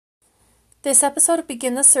This episode of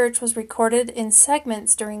Begin the Search was recorded in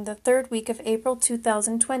segments during the third week of April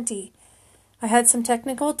 2020. I had some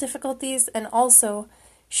technical difficulties and also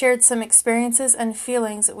shared some experiences and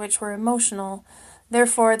feelings which were emotional.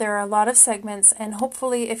 Therefore, there are a lot of segments, and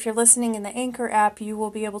hopefully if you're listening in the Anchor app, you will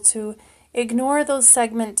be able to ignore those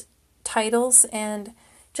segment titles and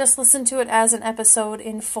just listen to it as an episode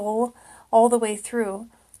in full all the way through.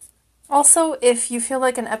 Also, if you feel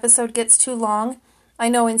like an episode gets too long, I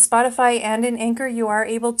know in Spotify and in Anchor you are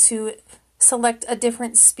able to select a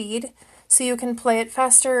different speed so you can play it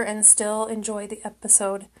faster and still enjoy the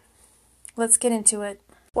episode. Let's get into it.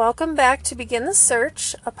 Welcome back to Begin the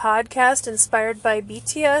Search, a podcast inspired by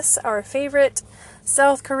BTS, our favorite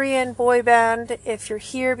South Korean boy band. If you're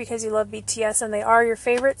here because you love BTS and they are your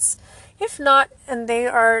favorites, if not, and they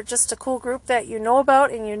are just a cool group that you know about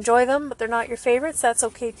and you enjoy them, but they're not your favorites, that's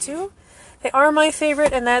okay too. They are my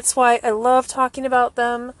favorite, and that's why I love talking about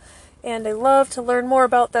them, and I love to learn more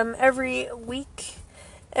about them every week,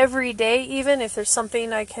 every day even, if there's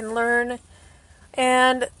something I can learn.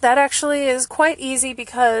 And that actually is quite easy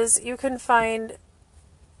because you can find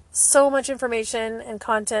so much information and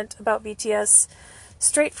content about BTS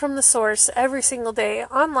straight from the source every single day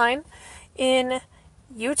online in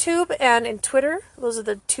YouTube and in Twitter. Those are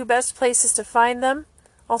the two best places to find them.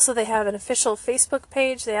 Also, they have an official Facebook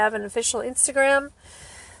page. They have an official Instagram.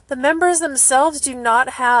 The members themselves do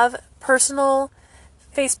not have personal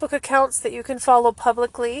Facebook accounts that you can follow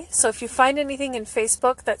publicly. So if you find anything in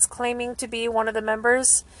Facebook that's claiming to be one of the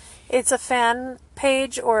members, it's a fan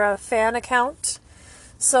page or a fan account.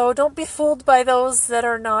 So don't be fooled by those that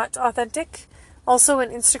are not authentic. Also in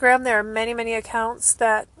Instagram, there are many, many accounts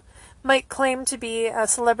that might claim to be a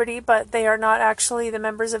celebrity, but they are not actually the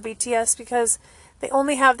members of BTS because they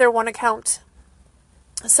only have their one account.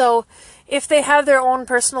 So if they have their own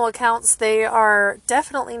personal accounts, they are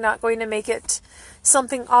definitely not going to make it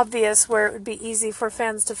something obvious where it would be easy for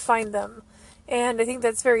fans to find them. And I think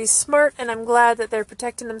that's very smart, and I'm glad that they're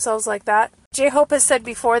protecting themselves like that. J-Hope has said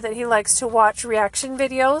before that he likes to watch reaction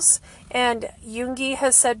videos, and Yoongi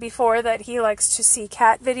has said before that he likes to see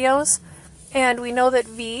cat videos. And we know that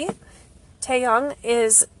V, Taehyung,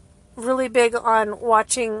 is really big on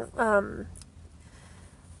watching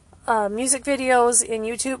music videos in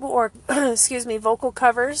YouTube or, vocal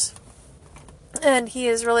covers. And he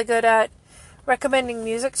is really good at recommending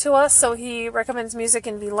music to us. So he recommends music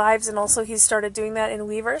in V Lives, and also he's started doing that in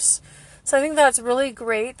Weverse. So I think that's really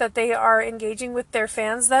great that they are engaging with their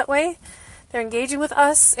fans that way. They're engaging with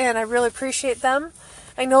us, and I really appreciate them.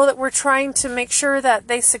 I know that we're trying to make sure that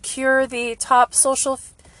they secure the top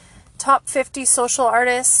 50 Social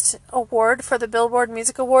Artist Award for the Billboard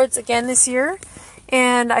Music Awards again this year.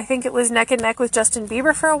 And I think it was neck and neck with Justin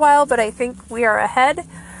Bieber for a while, but I think we are ahead.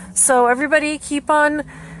 So everybody keep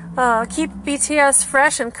BTS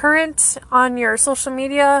fresh and current on your social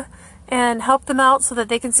media and help them out so that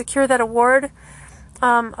they can secure that award.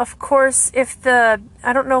 Of course,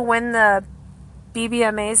 I don't know when the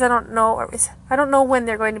BBMAs, I don't know when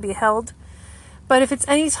they're going to be held. But if it's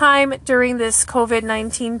any time during this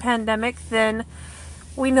COVID-19 pandemic, then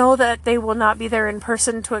we know that they will not be there in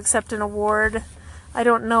person to accept an award. I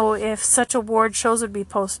don't know if such award shows would be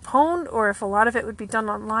postponed or if a lot of it would be done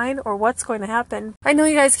online or what's going to happen. I know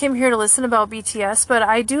you guys came here to listen about BTS, but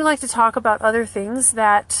I do like to talk about other things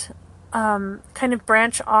that kind of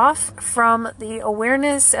branch off from the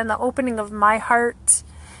awareness and the opening of my heart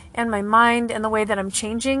and my mind and the way that I'm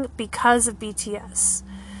changing because of BTS.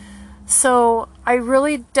 So I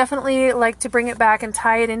really definitely like to bring it back and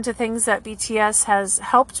tie it into things that BTS has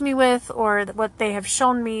helped me with, or what they have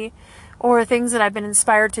shown me, or things that I've been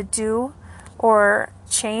inspired to do or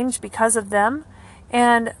change because of them.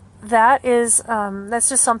 And that is, that's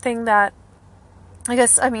just something that,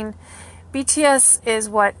 BTS is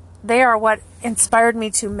what inspired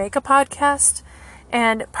me to make a podcast.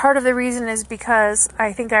 And part of the reason is because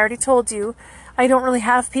I think I already told you, I don't really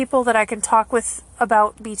have people that I can talk with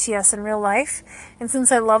about BTS in real life. And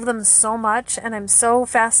since I love them so much and I'm so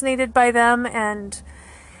fascinated by them, and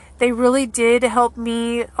they really did help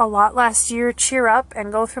me a lot last year cheer up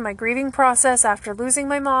and go through my grieving process after losing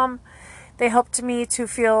my mom. They helped me to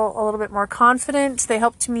feel a little bit more confident. They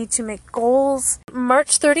helped me to make goals.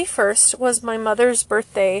 March 31st was my mother's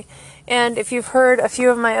birthday. And if you've heard a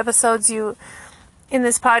few of my episodes in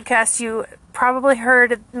this podcast, you probably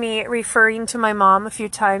heard me referring to my mom a few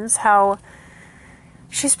times, how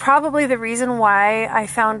she's probably the reason why I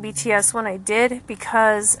found BTS when I did,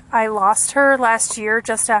 because I lost her last year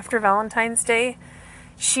just after Valentine's Day.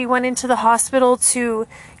 She went into the hospital to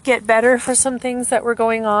get better for some things that were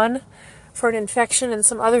going on, for an infection and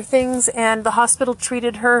some other things, and the hospital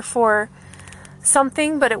treated her for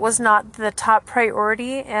something, but it was not the top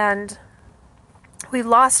priority, and we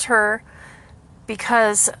lost her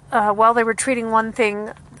because while they were treating one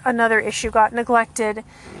thing, another issue got neglected,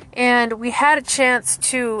 and we had a chance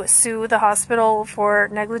to sue the hospital for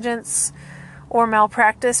negligence or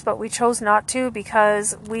malpractice, but we chose not to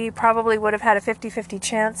because we probably would have had a 50-50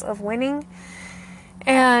 chance of winning.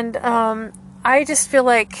 And I just feel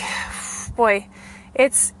like, boy,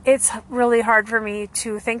 it's really hard for me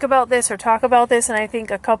to think about this or talk about this, and I think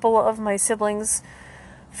a couple of my siblings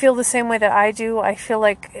feel the same way that I do. I feel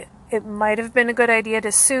like it might have been a good idea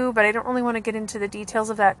to sue, but I don't really want to get into the details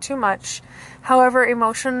of that too much. However,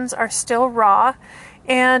 emotions are still raw,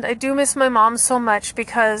 and I do miss my mom so much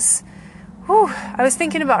because I was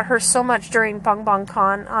thinking about her so much during Bang Bang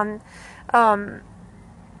Con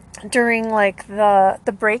during like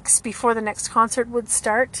the breaks before the next concert would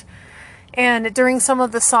start. And during some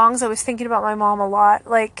of the songs, I was thinking about my mom a lot,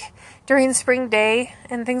 like during Spring Day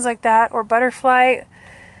and things like that, or Butterfly.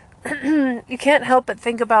 You can't help but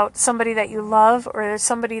think about somebody that you love, or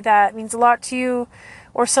somebody that means a lot to you,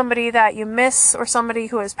 or somebody that you miss, or somebody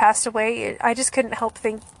who has passed away. I just couldn't help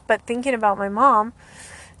but thinking about my mom.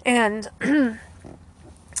 And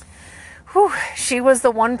she was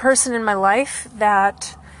the one person in my life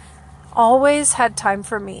that always had time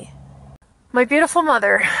for me. My beautiful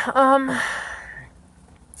mother.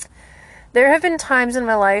 There have been times in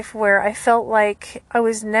my life where I felt like I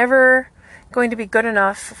was never going to be good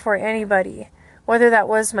enough for anybody, whether that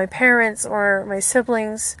was my parents or my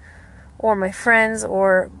siblings or my friends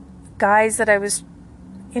or guys that I was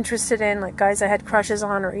interested in, like guys I had crushes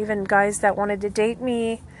on, or even guys that wanted to date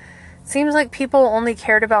me. Seems like people only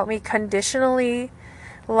cared about me conditionally.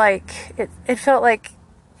 Like it felt like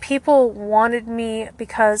people wanted me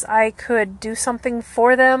because I could do something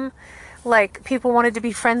for them. Like people wanted to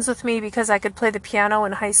be friends with me because I could play the piano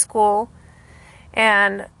in high school,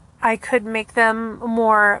 and I could make them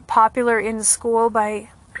more popular in school by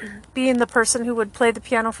being the person who would play the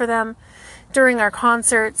piano for them during our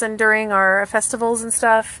concerts and during our festivals and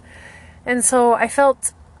stuff. And so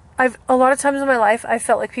a lot of times in my life, I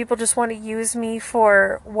felt like people just want to use me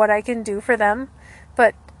for what I can do for them,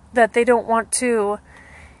 but that they don't want to,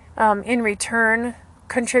 in return,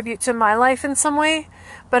 contribute to my life in some way.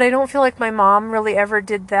 But I don't feel like my mom really ever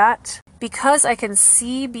did that. Because I can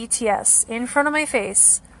see BTS in front of my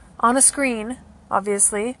face, on a screen,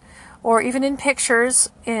 obviously, or even in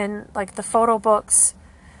pictures in like the photo books,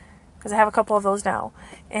 because I have a couple of those now,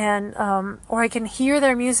 and or I can hear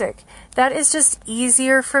their music. That is just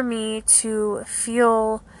easier for me to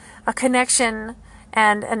feel a connection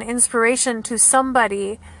and an inspiration to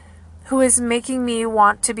somebody who is making me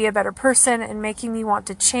want to be a better person, and making me want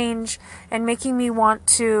to change, and making me want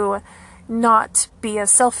to not be a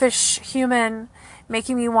selfish human,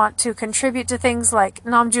 making me want to contribute to things like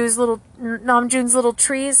Namjoon's little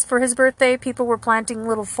trees for his birthday. People were planting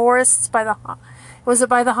little forests by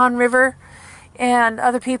the Han River, and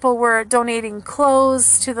other people were donating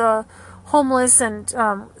clothes to the homeless and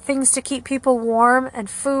things to keep people warm and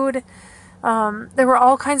food. There were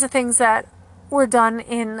all kinds of things that were done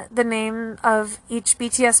in the name of each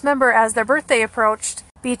BTS member as their birthday approached.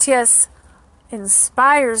 BTS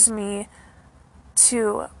inspires me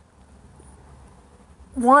to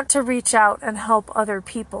want to reach out and help other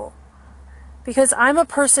people, because I'm a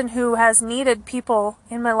person who has needed people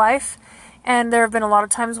in my life, and there have been a lot of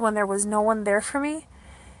times when there was no one there for me.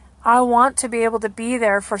 I want to be able to be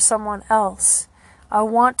there for someone else. I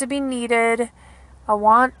want to be needed. I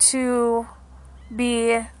want to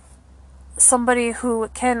be somebody who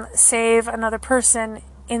can save another person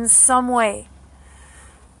in some way.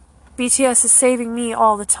 BTS is saving me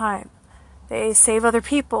all the time. They save other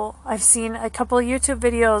people. I've seen a couple of YouTube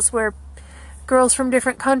videos where girls from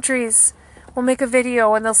different countries will make a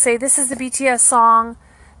video and they'll say, this is the BTS song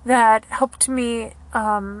that helped me,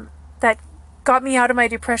 that got me out of my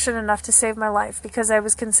depression enough to save my life because I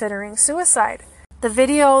was considering suicide. The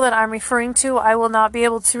video that I'm referring to, I will not be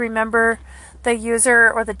able to remember the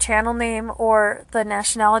user or the channel name or the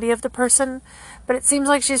nationality of the person, but it seems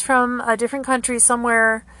like she's from a different country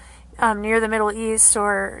somewhere near the Middle East,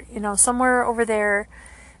 or somewhere over there,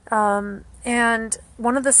 and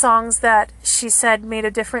one of the songs that she said made a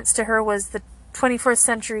difference to her was the 21st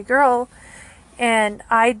Century Girl, and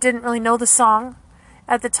I didn't really know the song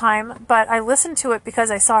at the time, but I listened to it because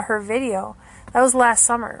I saw her video. That was last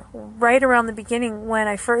summer, right around the beginning when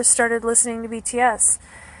I first started listening to BTS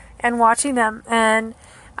and watching them, and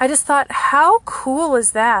I just thought, how cool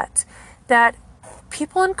is that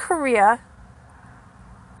people in Korea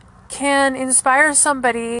can inspire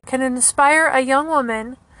a young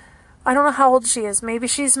woman I don't know how old she is. Maybe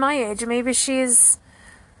she's my age. Maybe she's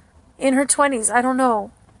in her 20s. I don't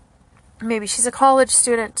know. Maybe she's a college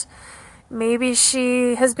student. Maybe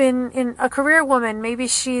she has been in a career woman. Maybe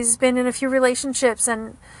she's been in a few relationships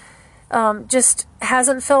and just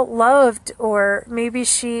hasn't felt loved. Or maybe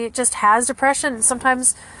she just has depression.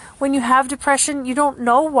 Sometimes when you have depression, you don't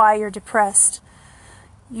know why you're depressed.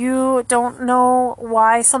 You don't know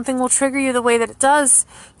why something will trigger you the way that it does.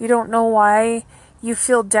 You don't know why you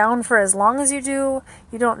feel down for as long as you do.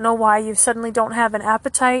 You don't know why you suddenly don't have an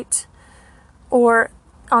appetite. Or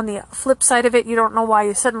on the flip side of it, you don't know why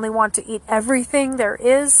you suddenly want to eat everything there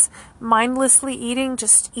is, mindlessly eating,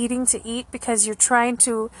 just eating to eat because you're trying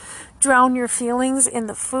to drown your feelings in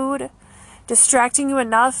the food, distracting you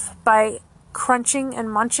enough by crunching and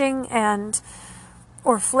munching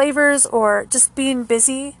or flavors or just being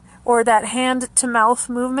busy or that hand to mouth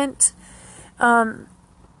movement. A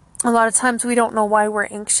lot of times we don't know why we're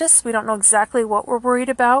anxious. We don't know exactly what we're worried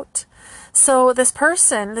about. So this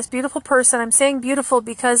person, this beautiful person, I'm saying beautiful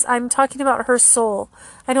because I'm talking about her soul.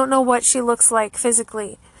 I don't know what she looks like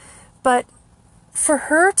physically. But for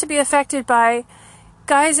her to be affected by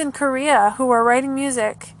guys in Korea who are writing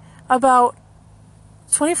music about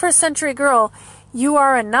 21st century girl, you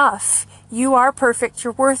are enough, you are perfect,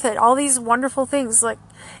 you're worth it, all these wonderful things,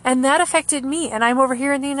 and that affected me, and I'm over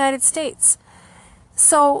here in the United States.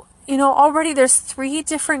 So, already there's 3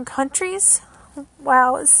 different countries.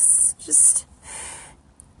 Wow, it's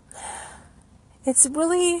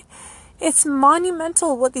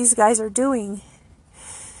monumental what these guys are doing.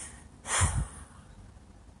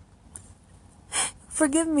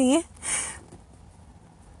 Forgive me.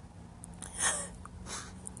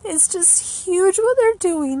 It's just huge what they're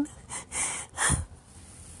doing.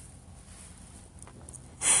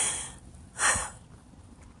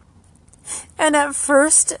 And at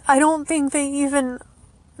first, I don't think they even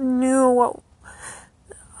knew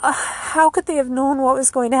how could they have known what was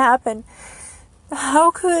going to happen? How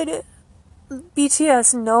could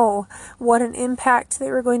BTS know what an impact they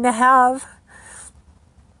were going to have?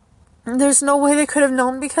 There's no way they could have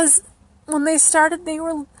known because when they started, they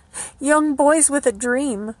were young boys with a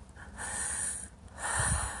dream.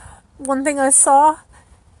 One thing I saw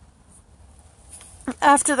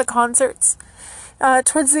after the concerts,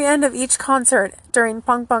 towards the end of each concert during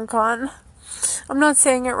Con, I'm not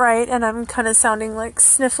saying it right, and I'm kind of sounding like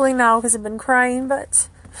sniffling now because I've been crying, but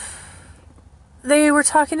they were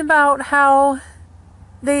talking about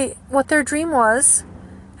what their dream was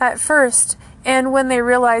at first, and when they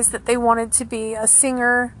realized that they wanted to be a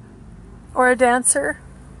singer or a dancer.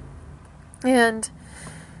 And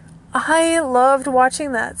I loved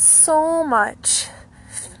watching that so much.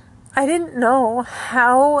 I didn't know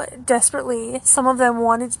how desperately some of them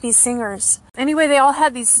wanted to be singers. Anyway, they all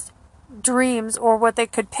had these dreams or what they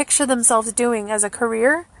could picture themselves doing as a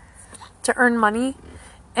career to earn money.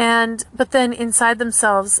 But then inside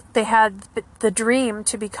themselves, they had the dream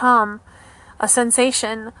to become a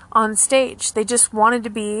sensation on stage. They just wanted to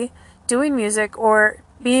be doing music or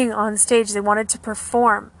being on stage. They wanted to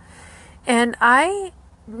perform. And I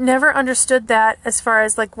never understood that as far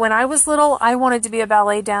as when I was little, I wanted to be a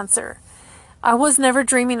ballet dancer. I was never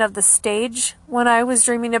dreaming of the stage when I was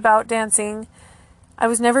dreaming about dancing. I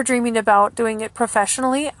was never dreaming about doing it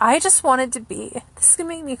professionally. I just wanted to be. This is going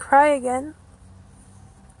to make me cry again.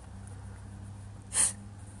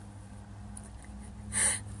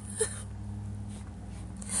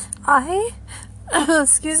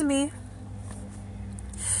 Excuse me.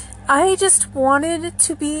 I just wanted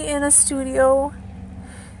to be in a studio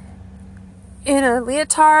in a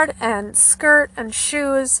leotard and skirt and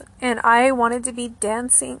shoes, and I wanted to be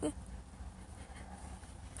dancing.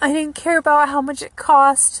 I didn't care about how much it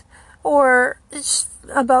cost or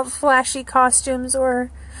about flashy costumes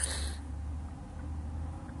or,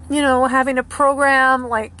 having a program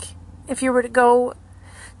if you were to go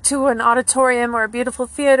to an auditorium or a beautiful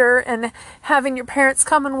theater and having your parents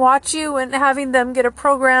come and watch you and having them get a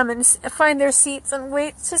program and find their seats and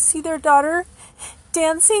wait to see their daughter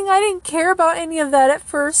dancing. I didn't care about any of that at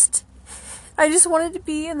first. I just wanted to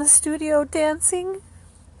be in the studio dancing.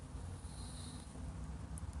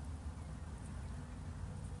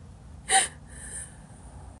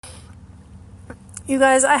 You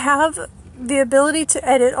guys, I have the ability to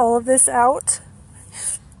edit all of this out,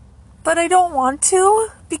 but I don't want to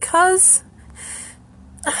because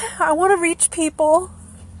I want to reach people.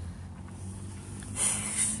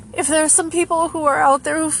 If there are some people who are out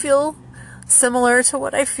there who feel similar to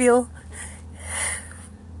what I feel,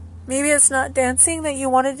 maybe it's not dancing that you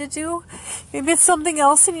wanted to do. Maybe it's something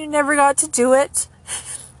else and you never got to do it.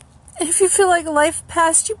 And if you feel like life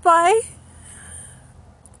passed you by,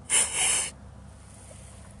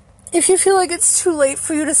 if you feel like it's too late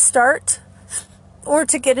for you to start or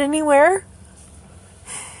to get anywhere,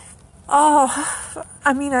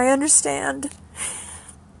 I understand.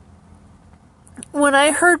 When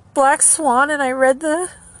I heard Black Swan and I read the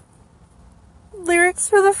lyrics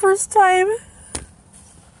for the first time,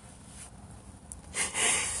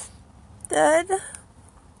 that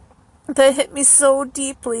hit me so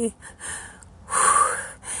deeply.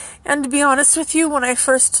 And to be honest with you, when I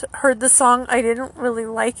first heard the song, I didn't really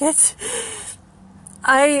like it.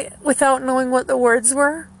 Without knowing what the words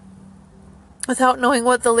were, without knowing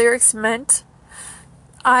what the lyrics meant,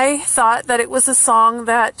 I thought that it was a song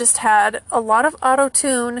that just had a lot of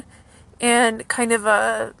auto-tune and kind of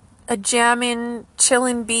a jamming,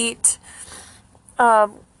 chilling beat,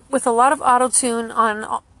 with a lot of auto-tune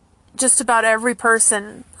on just about every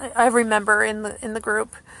person I remember in the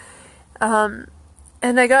group.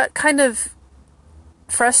 And I got kind of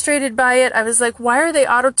frustrated by it. I was like, why are they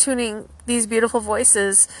auto-tuning these beautiful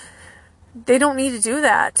voices? They don't need to do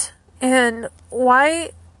that. And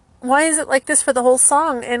why is it like this for the whole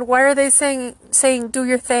song? And why are they saying do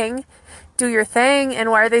your thing? And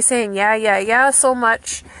why are they saying yeah so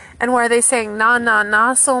much? And why are they saying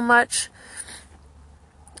nah so much?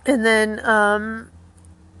 And then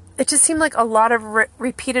it just seemed like a lot of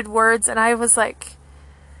repeated words, and I was like,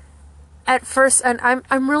 at first, and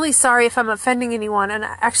I'm really sorry if I'm offending anyone, and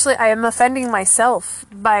actually I am offending myself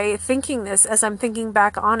by thinking this as I'm thinking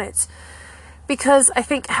back on it, because I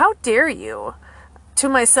think, how dare you, to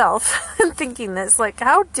myself, thinking this, like,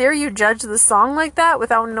 how dare you judge the song like that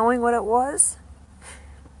without knowing what it was?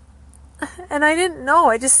 And I didn't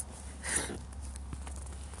know, I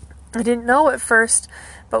didn't know at first,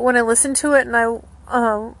 but when I listened to it and I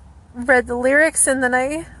read the lyrics, and then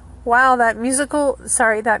that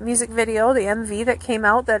music video, the MV that came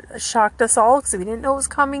out that shocked us all because we didn't know it was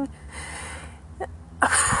coming.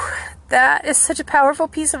 That is such a powerful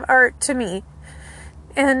piece of art to me.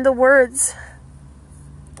 And the words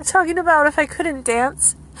talking about if I couldn't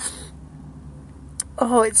dance.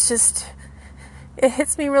 Oh, it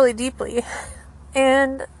hits me really deeply.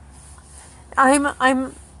 And I'm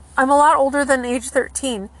a lot older than age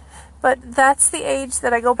 13. But that's the age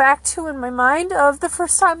that I go back to in my mind of the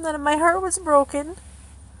first time that my heart was broken.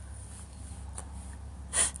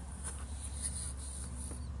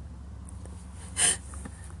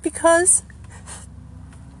 Because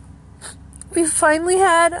we finally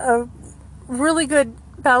had a really good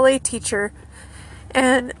ballet teacher,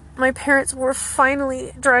 and my parents were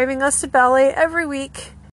finally driving us to ballet every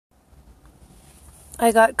week.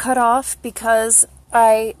 I got cut off because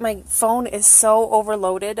my phone is so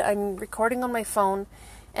overloaded. I'm recording on my phone,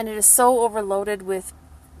 and it is so overloaded with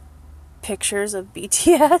pictures of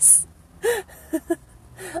BTS.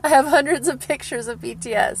 I have hundreds of pictures of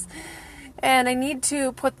BTS, and I need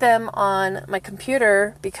to put them on my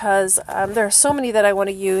computer because there are so many that I want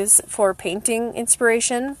to use for painting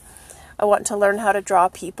inspiration. I want to learn how to draw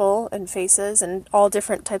people and faces and all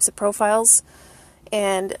different types of profiles.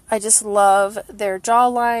 And I just love their jaw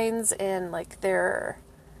lines and like their,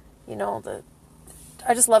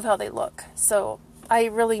 I just love how they look. So I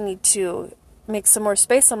really need to make some more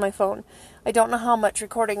space on my phone. I don't know how much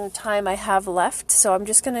recording time I have left, so I'm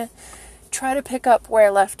just going to try to pick up where I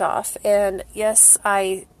left off. And yes,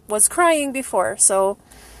 I was crying before, so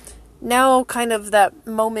now kind of that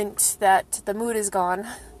moment that the mood is gone,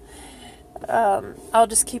 I'll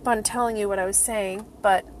just keep on telling you what I was saying.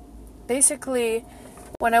 But basically,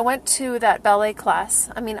 when I went to that ballet class,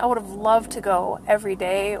 I would have loved to go every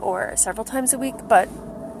day or several times a week, but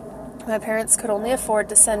my parents could only afford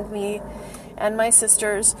to send me and my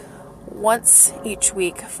sisters once each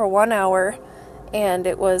week for 1 hour, and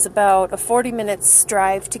it was about a 40 minutes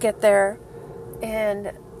drive to get there.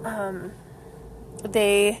 And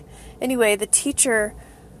the teacher,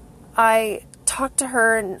 I talked to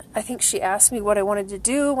her, and I think she asked me what I wanted to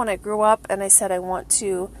do when I grew up, and I said I want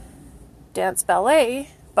to dance ballet,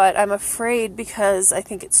 but I'm afraid because I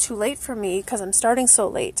think it's too late for me because I'm starting so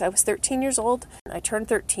late. I was 13 years old. I turned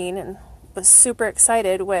 13 and was super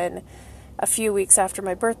excited when a few weeks after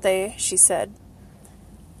my birthday, she said,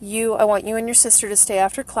 I want you and your sister to stay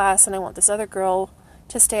after class, and I want this other girl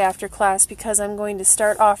to stay after class because I'm going to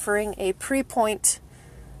start offering a pre-point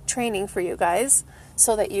training for you guys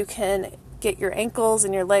so that you can get your ankles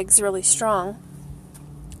and your legs really strong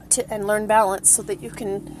and learn balance so that you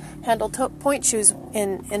can handle point shoes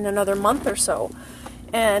in another month or so.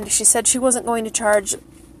 And she said she wasn't going to charge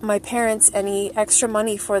my parents any extra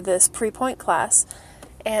money for this pre-point class.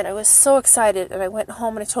 And I was so excited, and I went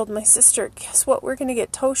home and I told my sister, guess what, we're going to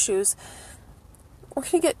get toe shoes. We're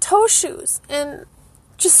going to get toe shoes in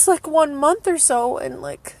just like 1 month or so, and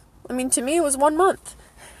like I mean, to me, it was 1 month.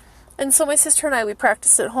 And so my sister and I, we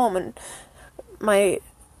practiced at home, and my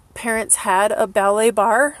parents had a ballet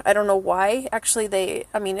bar. I don't know why. Actually, it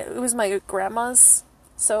was my grandma's.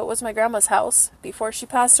 So it was my grandma's house before she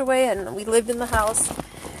passed away, and we lived in the house.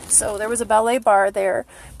 So there was a ballet bar there,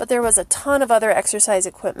 but there was a ton of other exercise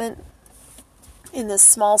equipment in this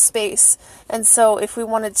small space. And so if we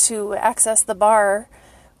wanted to access the bar,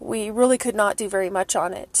 we really could not do very much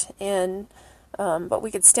on it. And but we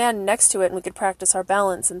could stand next to it and we could practice our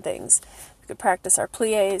balance and things. We could practice our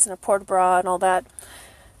pliés and our port de bras and all that.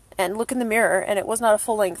 And look in the mirror, and it was not a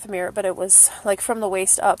full-length mirror, but it was like from the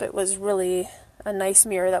waist up. It was really a nice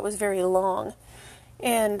mirror that was very long.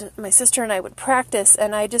 And my sister and I would practice,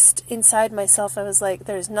 and I just, inside myself, I was like,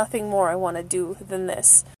 there's nothing more I want to do than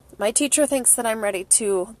this. My teacher thinks that I'm ready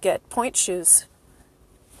to get point shoes.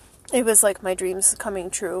 It was like my dreams coming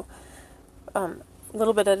true. A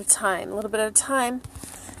little bit at a time.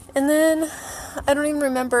 And then, I don't even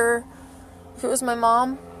remember if it was my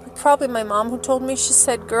mom. Probably my mom who told me. She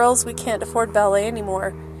said, girls, we can't afford ballet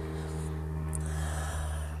anymore.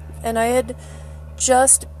 And I had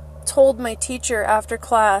just told my teacher after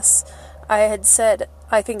class, I had said,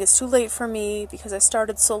 I think it's too late for me because I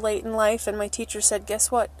started so late in life. And my teacher said,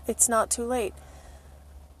 guess what? It's not too late.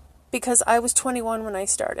 Because I was 21 when I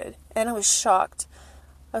started. And I was shocked.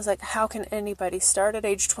 I was like, how can anybody start at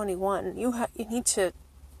age 21? You need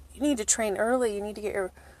to train early. You need to get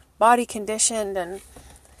your body conditioned and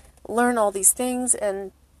learn all these things.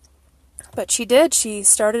 But she did. She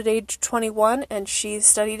started at age 21 and she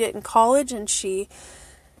studied it in college, and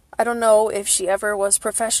I don't know if she ever was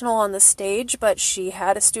professional on the stage, but she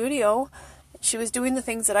had a studio. She was doing the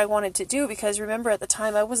things that I wanted to do, because remember, at the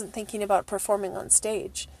time I wasn't thinking about performing on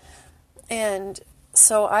stage. And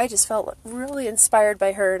so I just felt really inspired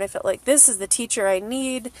by her, and I felt like this is the teacher I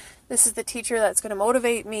need. This is the teacher that's going to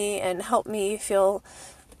motivate me and help me feel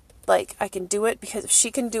like I can do it, because if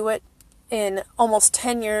she can do it in almost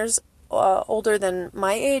 10 years older than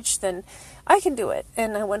my age, then I can do it.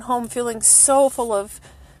 And I went home feeling so full of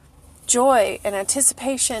joy and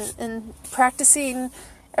anticipation and practicing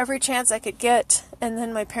every chance I could get. And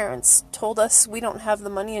then my parents told us, we don't have the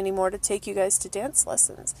money anymore to take you guys to dance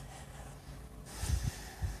lessons.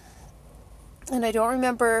 And I don't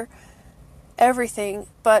remember everything,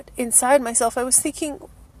 but inside myself I was thinking,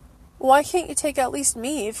 why can't you take at least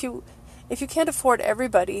me? If you can't afford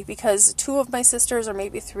everybody, because 2 of my sisters, or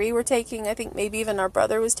maybe 3, were taking, I think maybe even our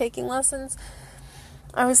brother was taking lessons.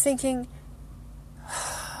 I was thinking,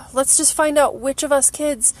 let's just find out which of us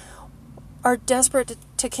kids are desperate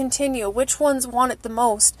to continue. Which ones want it the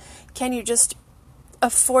most? Can you just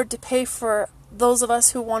afford to pay for those of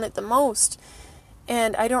us who want it the most?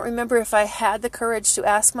 And I don't remember if I had the courage to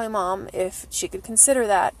ask my mom if she could consider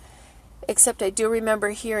that. Except I do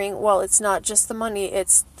remember hearing, well, it's not just the money,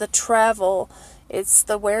 it's the travel, it's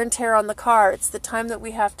the wear and tear on the car, it's the time that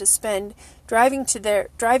we have to spend driving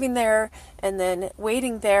there, and then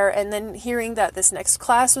waiting there, and then hearing that this next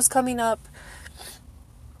class was coming up,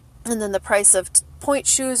 and then the price of point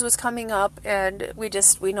shoes was coming up, and we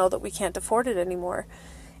know that we can't afford it anymore.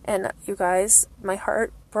 And you guys, my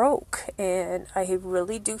heart broke, and I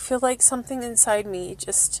really do feel like something inside me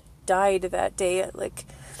just died that day. Like,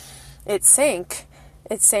 it sank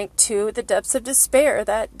to the depths of despair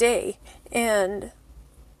that day. And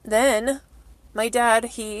then my dad,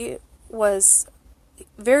 he was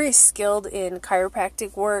very skilled in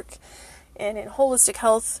chiropractic work and in holistic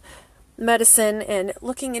health medicine, and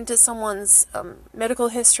looking into someone's medical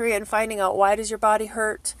history and finding out, why does your body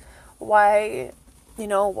hurt? Why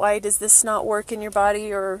does this not work in your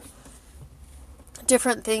body, or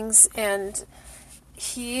different things. And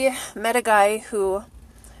he met a guy who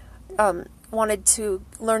wanted to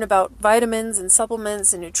learn about vitamins and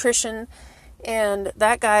supplements and nutrition, and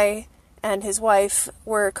that guy and his wife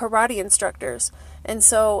were karate instructors. And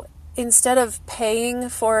so instead of paying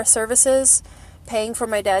for services, paying for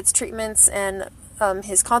my dad's treatments and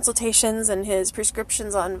his consultations and his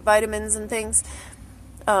prescriptions on vitamins and things,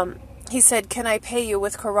 he said, can I pay you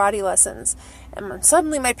with karate lessons? And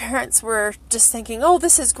suddenly my parents were just thinking, oh,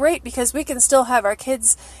 this is great, because we can still have our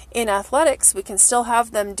kids in athletics. We can still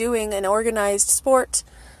have them doing an organized sport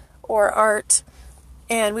or art,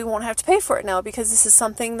 and we won't have to pay for it now, because this is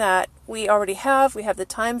something that we already have. We have the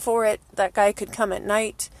time for it. That guy could come at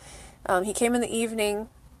night. He came in the evening,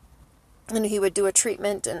 and he would do a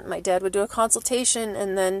treatment, and my dad would do a consultation,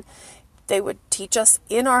 and then they would teach us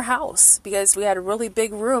in our house, because we had a really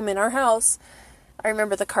big room in our house. I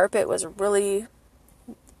remember the carpet was really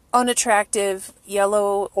unattractive,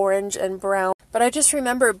 yellow, orange, and brown. But I just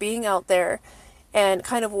remember being out there and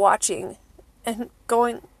kind of watching and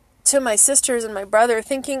going to my sisters and my brother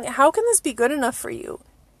thinking, how can this be good enough for you?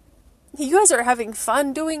 You guys are having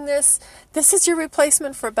fun doing this. This is your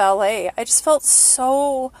replacement for ballet. I just felt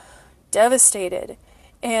so devastated.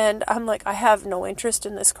 And I'm like, I have no interest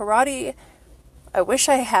in this karate. I wish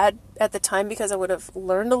I had at the time, because I would have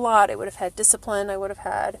learned a lot. I would have had discipline. I would have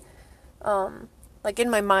had, like, in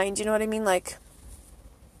my mind, you know what I mean? Like,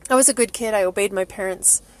 I was a good kid. I obeyed my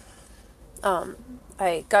parents.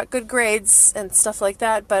 I got good grades and stuff like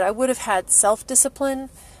that, but I would have had self-discipline.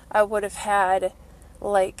 I would have had,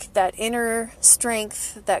 like, that inner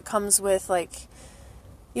strength that comes with, like,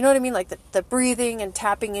 you know what I mean? Like the breathing and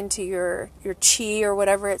tapping into your chi or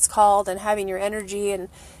whatever it's called, and having your energy and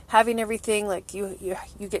having everything, like you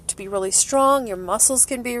get to be really strong. Your muscles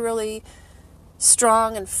can be really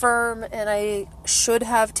strong and firm, and I should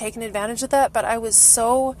have taken advantage of that, but I was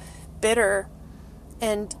so bitter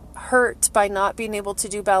and hurt by not being able to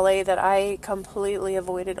do ballet that I completely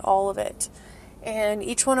avoided all of it. And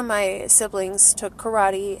each one of my siblings took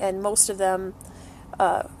karate, and most of them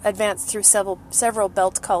advanced through several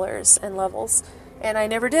belt colors and levels, and I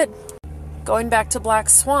never did. Going back to Black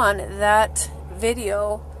Swan, that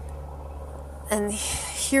video and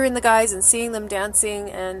hearing the guys and seeing them dancing,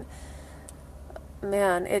 and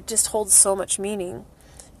man, it just holds so much meaning.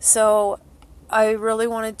 So I really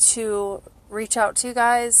wanted to reach out to you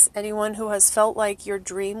guys, anyone who has felt like your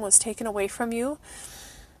dream was taken away from you,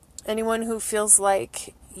 anyone who feels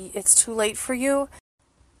like it's too late for you.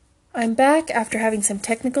 I'm back after having some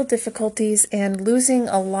technical difficulties and losing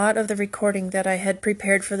a lot of the recording that I had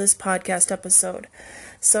prepared for this podcast episode.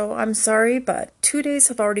 So I'm sorry, but 2 days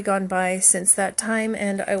have already gone by since that time,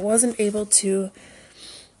 and I wasn't able to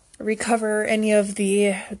recover any of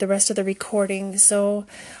the rest of the recording. So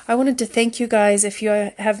I wanted to thank you guys if you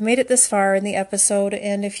have made it this far in the episode,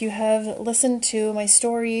 and if you have listened to my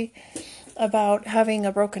story about having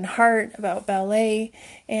a broken heart, about ballet,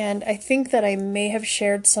 and I think that I may have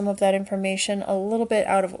shared some of that information a little bit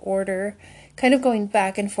out of order, kind of going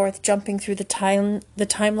back and forth, jumping through the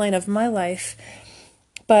timeline of my life.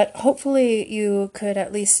 But hopefully you could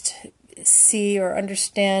at least see or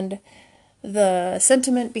understand the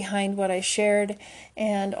sentiment behind what I shared,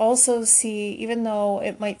 and also see, even though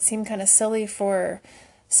it might seem kind of silly for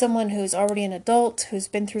someone who's already an adult, who's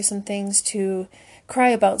been through some things, to cry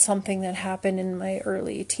about something that happened in my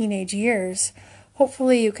early teenage years,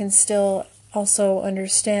 hopefully you can still also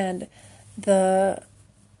understand the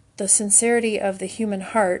sincerity of the human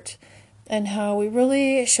heart, and how we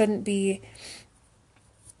really shouldn't be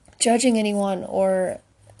judging anyone or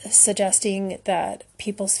suggesting that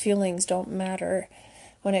people's feelings don't matter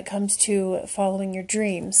when it comes to following your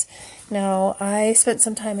dreams. Now, I spent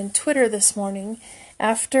some time in Twitter this morning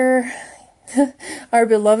after our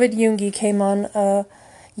beloved Yoongi came on a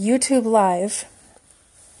YouTube Live,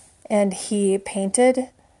 and he painted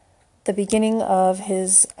the beginning of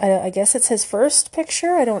his, I guess it's his first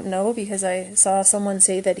picture, I don't know, because I saw someone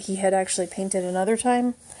say that he had actually painted another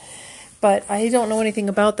time, but I don't know anything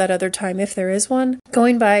about that other time, if there is one.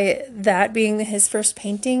 Going by that being his first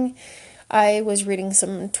painting, I was reading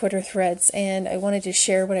some Twitter threads, and I wanted to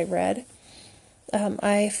share what I read.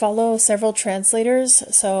 I follow several translators,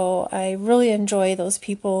 so I really enjoy those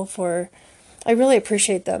people I really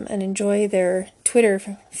appreciate them and enjoy their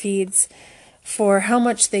Twitter feeds for how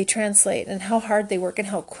much they translate and how hard they work and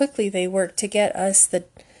how quickly they work to get us the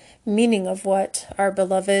meaning of what our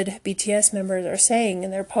beloved BTS members are saying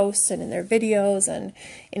in their posts and in their videos and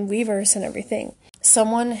in Weverse and everything.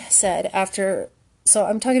 Someone said so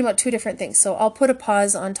I'm talking about two different things. So I'll put a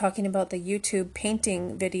pause on talking about the YouTube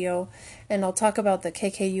painting video, and I'll talk about the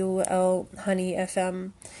KKUL Honey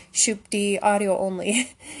FM Shoop D audio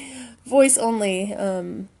only, voice only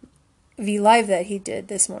V Live that he did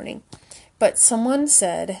this morning. But someone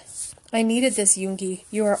said, "I needed this, Yoongi.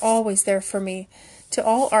 You are always there for me. To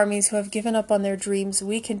all armies who have given up on their dreams,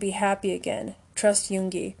 we can be happy again. Trust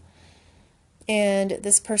Yoongi." And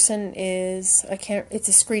this person is, it's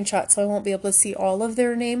a screenshot, so I won't be able to see all of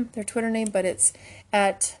their Twitter name, but it's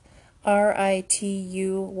at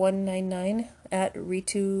RITU199 at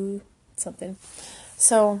Ritu something.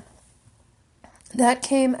 So that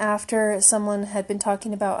came after someone had been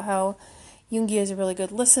talking about how Yoongi is a really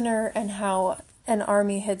good listener, and how an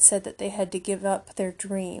army had said that they had to give up their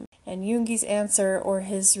dream. And Yoongi's answer, or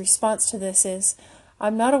his response to this, is,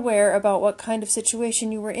 "I'm not aware about what kind of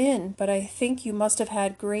situation you were in, but I think you must have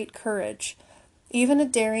had great courage. Even a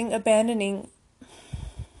daring abandoning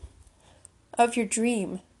of your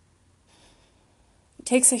dream. It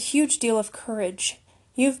takes a huge deal of courage.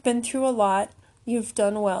 You've been through a lot. You've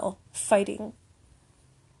done well fighting."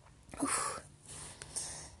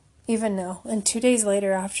 even now. And 2 days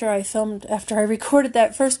later, after I recorded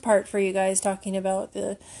that first part for you guys talking about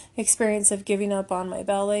the experience of giving up on my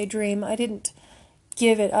ballet dream, I didn't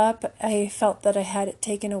give it up. I felt that I had it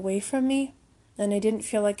taken away from me, and I didn't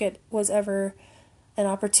feel like it was ever an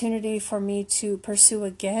opportunity for me to pursue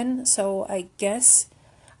again. So I guess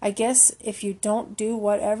if you don't do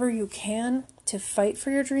whatever you can to fight for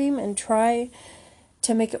your dream and try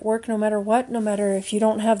to make it work no matter what, no matter if you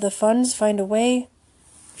don't have the funds, find a way.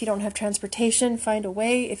 If you don't have transportation, find a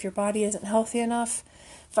way. If your body isn't healthy enough,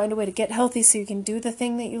 find a way to get healthy so you can do the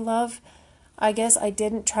thing that you love. I guess I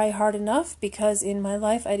didn't try hard enough because in my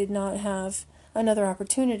life I did not have another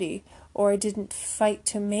opportunity, or I didn't fight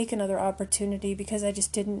to make another opportunity because I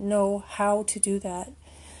just didn't know how to do that.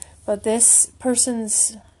 But this person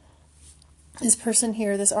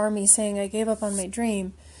here, this army saying I gave up on my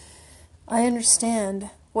dream, I understand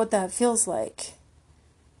what that feels like.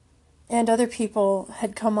 And other people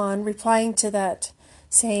had come on replying to that,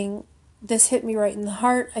 saying, this hit me right in the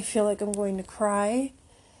heart. I feel like I'm going to cry.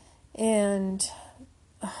 And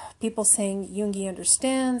people saying, Yoongi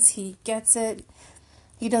understands, he gets it.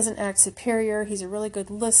 He doesn't act superior. He's a really good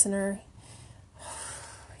listener.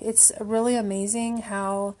 It's really amazing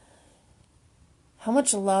how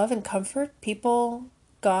much love and comfort people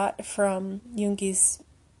got from Yoongi's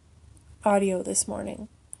audio this morning.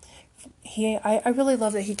 I really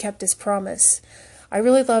love that he kept his promise. I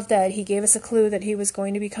really love that he gave us a clue that he was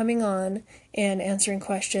going to be coming on and answering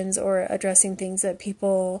questions or addressing things that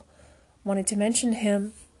people wanted to mention to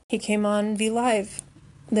him. He came on V-Live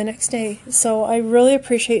the next day. So I really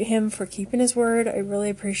appreciate him for keeping his word. I really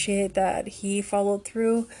appreciate that he followed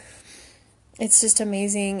through. It's just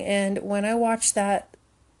amazing. And when I watched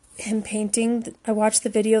him painting, I watched the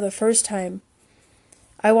video the first time.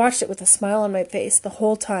 I watched it with a smile on my face the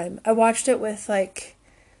whole time. I watched it with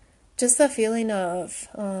just the feeling of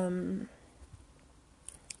I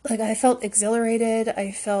felt exhilarated.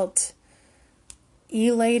 I felt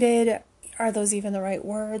elated. Are those even the right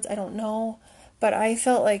words? I don't know. But I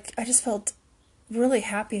just felt really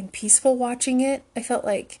happy and peaceful watching it. I felt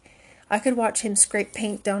like I could watch him scrape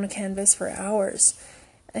paint down a canvas for hours.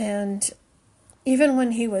 And even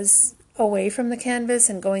when he was away from the canvas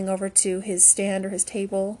and going over to his stand or his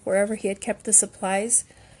table, wherever he had kept the supplies,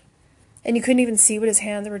 and you couldn't even see what his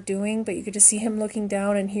hands were doing, but you could just see him looking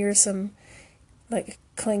down and hear some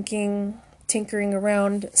clinking, tinkering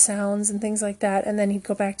around sounds and things like that, and then he'd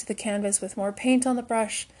go back to the canvas with more paint on the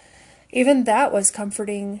brush. Even that was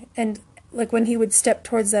comforting. And when he would step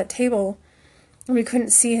towards that table, we couldn't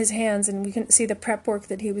see his hands and we couldn't see the prep work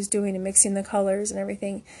that he was doing and mixing the colors and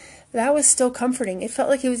everything. That was still comforting. It felt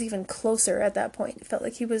like he was even closer at that point. It felt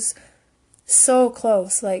like he was so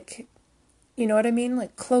close, you know what I mean?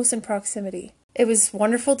 Close in proximity. It was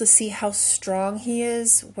wonderful to see how strong he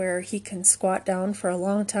is, where he can squat down for a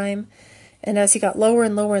long time. And as he got lower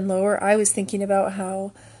and lower and lower, I was thinking about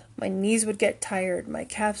how my knees would get tired, my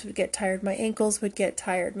calves would get tired, my ankles would get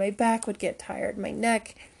tired, my back would get tired, my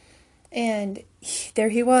neck. And there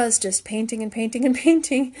he was, just painting and painting and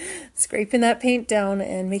painting, scraping that paint down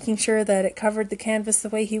and making sure that it covered the canvas the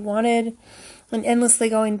way he wanted, and endlessly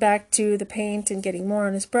going back to the paint and getting more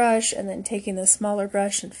on his brush, and then taking the smaller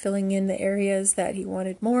brush and filling in the areas that he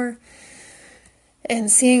wanted more,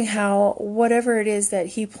 and seeing how whatever it is that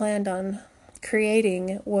he planned on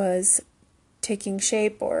creating was taking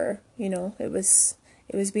shape, or, it was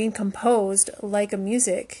being composed like a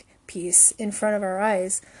music piece in front of our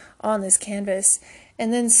eyes on this canvas.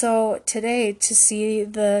 And then so today, to see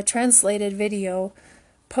the translated video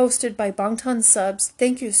posted by Bangtan Subs,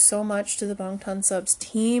 thank you so much to the Bangtan Subs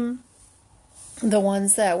team, the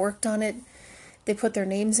ones that worked on it. They put their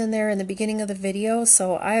names in there in the beginning of the video,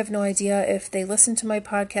 so I have no idea if they listen to my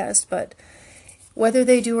podcast, but whether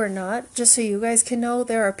they do or not, just so you guys can know,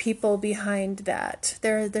 there are people behind that.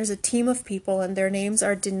 There's a team of people, and their names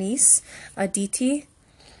are Denise, Aditi,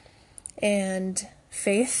 and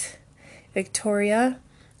Faith, Victoria,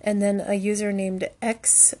 and then a user named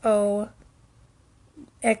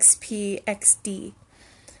XOXPXD.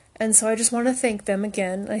 And so I just want to thank them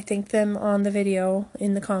again. I thank them on the video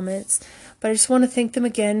in the comments, but I just want to thank them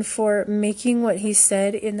again for making what he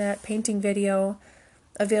said in that painting video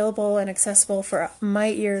available and accessible for my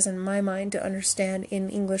ears and my mind to understand in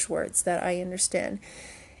English words that I understand.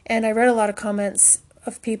 And I read a lot of comments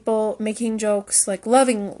of people making jokes,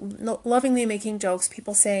 lovingly making jokes,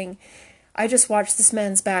 people saying, I just watched this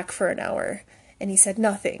man's back for an hour and he said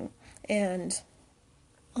nothing. And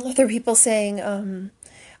other people saying,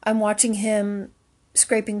 I'm watching him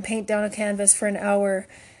scraping paint down a canvas for an hour,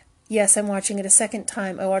 yes, I'm watching it a second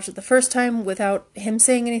time. I watched it the first time without him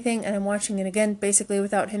saying anything, and I'm watching it again basically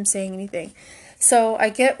without him saying anything. So I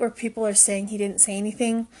get where people are saying he didn't say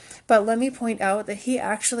anything, but let me point out that he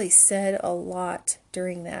actually said a lot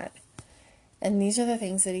during that. And these are the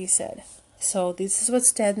things that he said. So this is what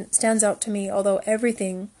stands out to me, although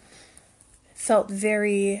everything felt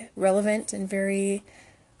very relevant and very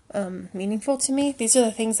meaningful to me. These are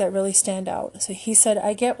the things that really stand out. So he said,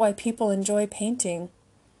 I get why people enjoy painting.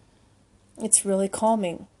 It's really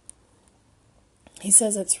calming. He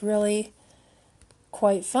says it's really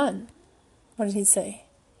quite fun. What did he say?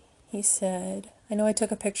 He said, I know I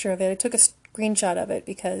took a picture of it. I took a screenshot of it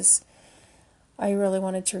because I really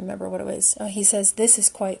wanted to remember what it was. He says, this is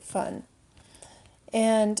quite fun.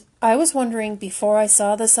 And I was wondering before I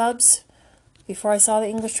saw the subs, before I saw the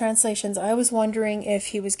English translations, I was wondering if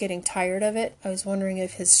he was getting tired of it. I was wondering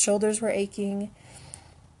if his shoulders were aching.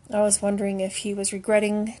 I was wondering if he was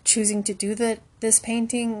regretting choosing to do this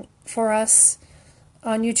painting for us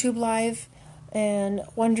on YouTube Live, and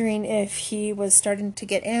wondering if he was starting to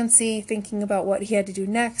get antsy, thinking about what he had to do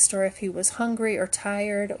next, or if he was hungry or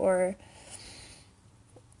tired or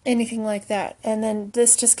anything like that. And then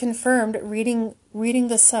this just confirmed, reading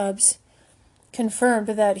the subs, confirmed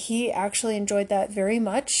that he actually enjoyed that very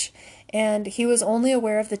much, and he was only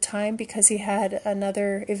aware of the time because he had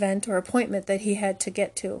another event or appointment that he had to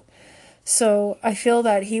get to. So I feel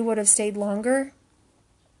that he would have stayed longer.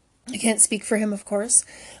 I can't speak for him, of course,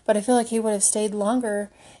 but I feel like he would have stayed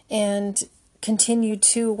longer and continued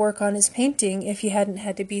to work on his painting if he hadn't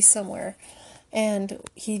had to be somewhere. And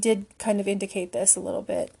he did kind of indicate this a little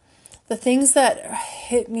bit. The things that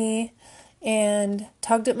hit me and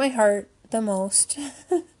tugged at my heart the most,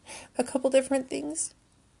 a couple different things.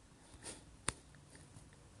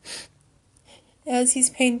 As he's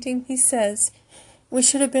painting, he says, we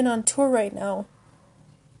should have been on tour right now.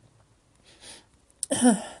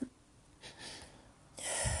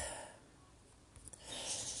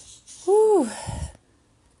 Whew.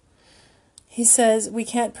 He says, we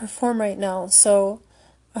can't perform right now, so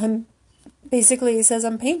he says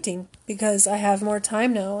I'm painting because I have more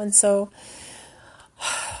time now, and so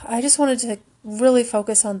I just wanted to really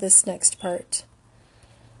focus on this next part.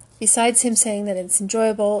 Besides him saying that it's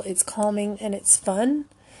enjoyable, it's calming, and it's fun,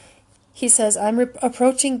 he says, I'm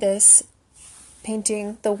approaching this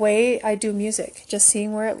painting the way I do music, just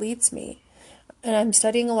seeing where it leads me. And I'm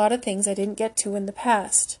studying a lot of things I didn't get to in the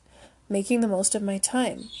past, making the most of my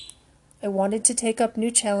time. I wanted to take up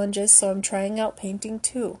new challenges, so I'm trying out painting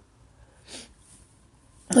too.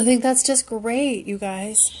 I think that's just great, you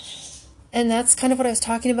guys. And that's kind of what I was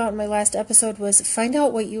talking about in my last episode, was find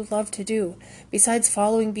out what you love to do. Besides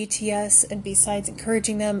following BTS and besides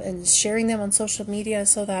encouraging them and sharing them on social media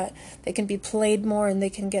so that they can be played more and they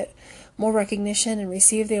can get more recognition and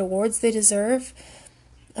receive the awards they deserve,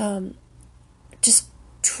 just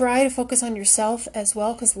try to focus on yourself as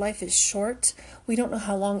well, because life is short. We don't know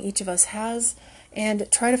how long each of us has. And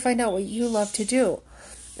try to find out what you love to do.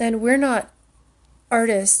 And we're not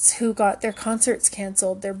artists who got their concerts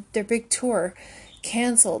canceled, their big tour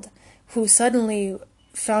canceled, who suddenly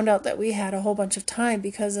found out that we had a whole bunch of time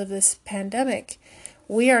because of this pandemic.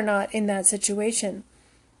 We are not in that situation.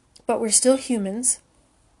 But we're still humans.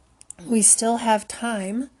 We still have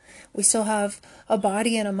time. We still have a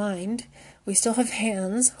body and a mind. We still have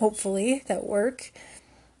hands, hopefully, that work.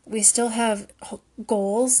 We still have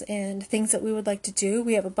goals and things that we would like to do.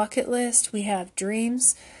 We have a bucket list. We have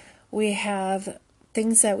dreams. We have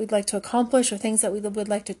things that we'd like to accomplish, or things that we would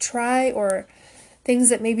like to try, or things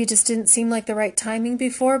that maybe just didn't seem like the right timing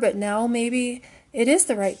before, but now maybe it is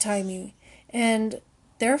the right timing. And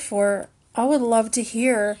therefore, I would love to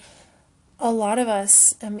hear a lot of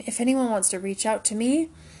us, if anyone wants to reach out to me,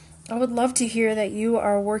 I would love to hear that you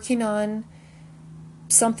are working on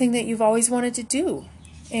something that you've always wanted to do.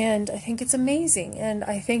 And I think it's amazing. And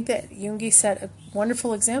I think that Yoongi set a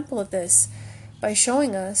wonderful example of this by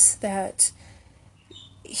showing us that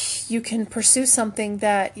you can pursue something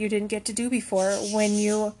that you didn't get to do before when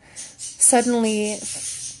you suddenly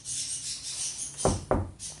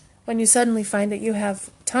find that you have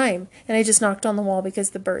time. And I just knocked on the wall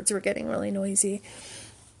because the birds were getting really noisy.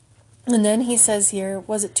 And then he says here,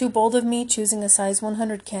 was it too bold of me choosing a size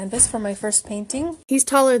 100 canvas for my first painting? He's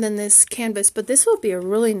taller than this canvas, but this will be a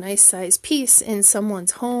really nice size piece in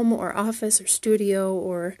someone's home or office or studio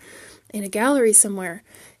or in a gallery somewhere.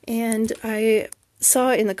 And I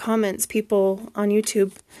saw in the comments people on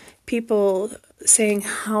YouTube, people saying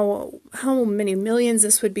how many millions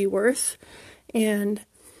this would be worth, and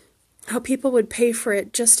how people would pay for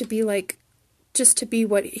it just to be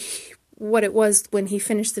what what it was when he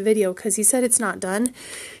finished the video, because he said it's not done.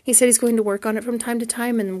 He said he's going to work on it from time to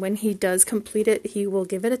time, and when he does complete it, he will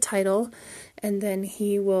give it a title, and then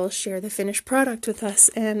he will share the finished product with us.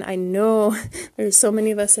 And I know there's so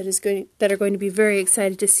many of us that are going to be very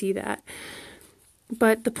excited to see that.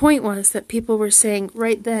 But the point was that people were saying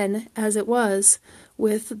right then, as it was,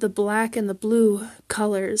 with the black and the blue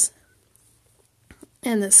colors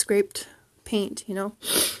and the scraped paint, you know,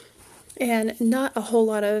 and not a whole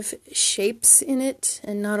lot of shapes in it,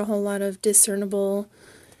 and not a whole lot of discernible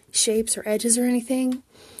shapes or edges or anything.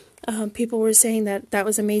 People were saying that that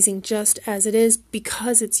was amazing just as it is,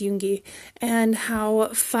 because it's Yoongi, and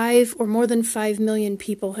how more than 5 million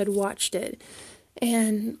people had watched it.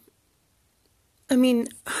 And I mean,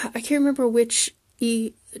 I can't remember which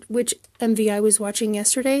MV I was watching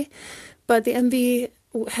yesterday, but the MV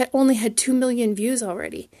only had 2 million views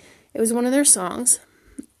already. It was one of their songs.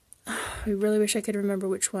 I really wish I could remember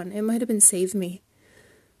which one. It might have been Save Me.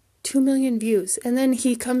 2 million views. And then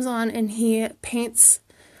he comes on and he paints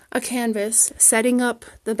a canvas, setting up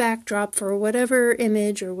the backdrop for whatever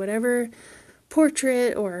image or whatever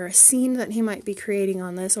portrait or scene that he might be creating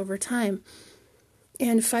on this over time.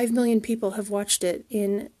 And 5 million people have watched it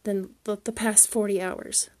in the past 40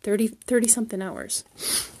 hours, 30-something hours.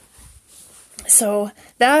 So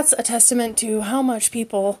that's a testament to how much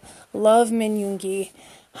people love Min Yoongi,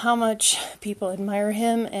 how much people admire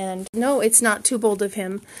him, and no, it's not too bold of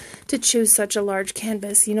him to choose such a large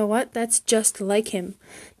canvas. You know what? That's just like him,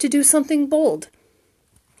 to do something bold.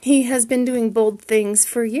 He has been doing bold things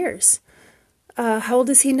for years. How old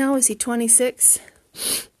is he now? Is he 26?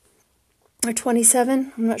 Or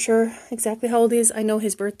 27? I'm not sure exactly how old he is. I know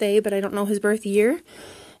his birthday, but I don't know his birth year.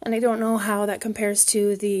 And I don't know how that compares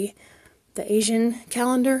to the Asian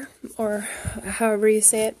calendar, or however you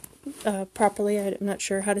say it properly. I'm not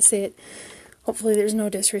sure how to say it. Hopefully there's no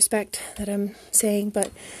disrespect that I'm saying, but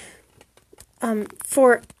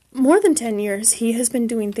for more than 10 years, he has been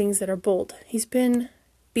doing things that are bold. He's been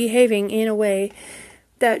behaving in a way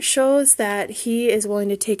that shows that he is willing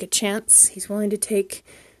to take a chance. He's willing to take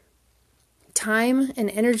time and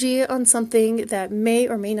energy on something that may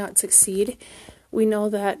or may not succeed. We know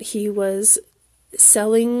that he was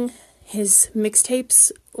selling his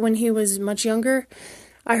mixtapes when he was much younger.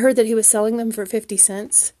 I heard that he was selling them for 50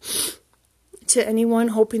 cents to anyone,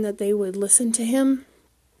 hoping that they would listen to him.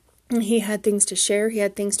 And he had things to share, he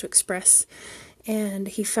had things to express, and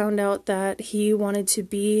he found out that he wanted to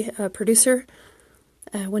be a producer.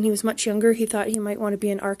 When he was much younger, he thought he might want to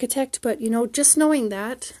be an architect, but, you know, just knowing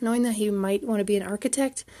that he might want to be an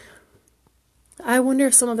architect, I wonder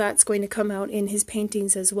if some of that's going to come out in his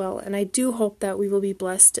paintings as well. And I do hope that we will be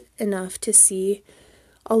blessed enough to see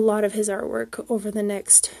a lot of his artwork over the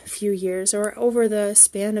next few years, or over the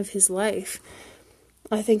span of his life.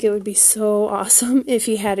 I think it would be so awesome if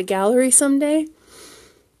he had a gallery someday.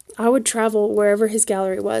 I would travel wherever his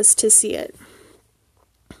gallery was to see it.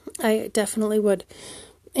 I definitely would.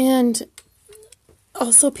 And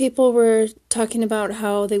also people were talking about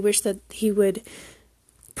how they wish that he would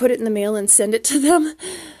put it in the mail and send it to them.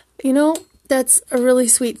 You know, that's a really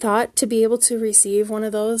sweet thought, to be able to receive one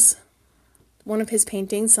of his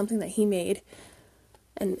paintings, something that he made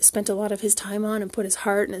and spent a lot of his time on and put his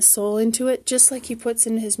heart and his soul into it, just like he puts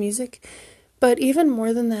into his music. But even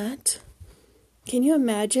more than that, can you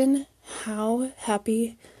imagine how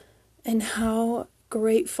happy and how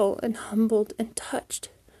grateful and humbled and touched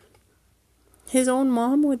his own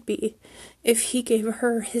mom would be if he gave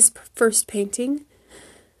her his first painting?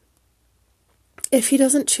 If he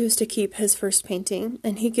doesn't choose to keep his first painting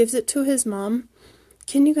and he gives it to his mom,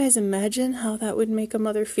 can you guys imagine how that would make a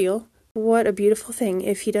mother feel? What a beautiful thing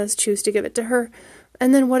if he does choose to give it to her.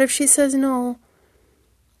 And then what if she says, no,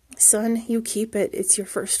 son, you keep it. It's your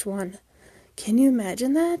first one. Can you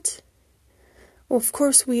imagine that? Well, of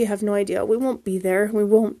course, we have no idea. We won't be there. We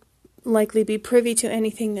won't likely be privy to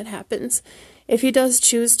anything that happens. If he does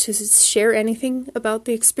choose to share anything about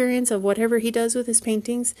the experience of whatever he does with his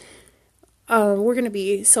paintings, we're going to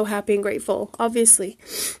be so happy and grateful, obviously.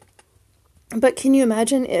 But can you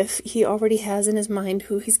imagine if he already has in his mind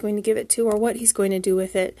who he's going to give it to, or what he's going to do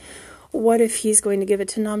with it? What if he's going to give it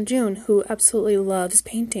to Namjoon, who absolutely loves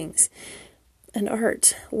paintings and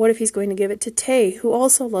art? What if he's going to give it to Tae, who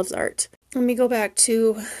also loves art? Let me go back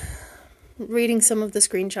to reading some of the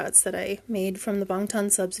screenshots that I made from the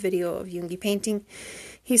Bangtan Subs video of Yoongi painting.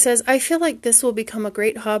 He says, I feel like this will become a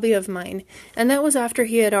great hobby of mine. And that was after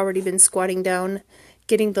he had already been squatting down,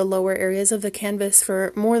 getting the lower areas of the canvas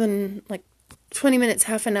for more than 20 minutes,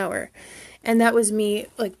 half an hour. And that was me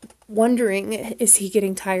wondering, is he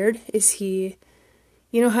getting tired? Is he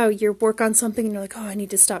you know how you work on something and you're like, oh, I need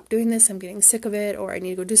to stop doing this, I'm getting sick of it, or I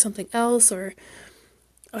need to go do something else, or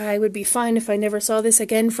I would be fine if I never saw this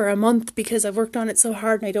again for a month because I've worked on it so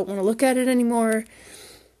hard and I don't want to look at it anymore.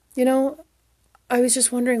 You know, I was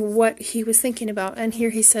just wondering what he was thinking about. And here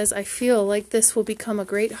he says, I feel like this will become a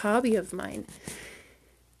great hobby of mine.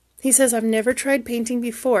 He says, I've never tried painting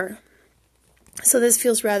before, so this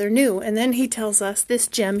feels rather new. And then he tells us this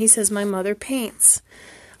gem. He says, my mother paints.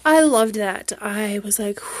 I loved that. I was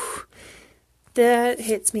like, whew, that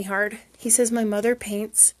hits me hard. He says, my mother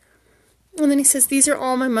paints. And then he says, these are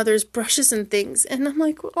all my mother's brushes and things. And I'm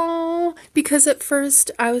like, oh, because at first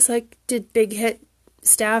I was like, did Big Hit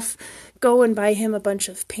staff go and buy him a bunch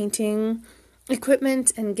of painting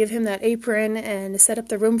equipment and give him that apron and set up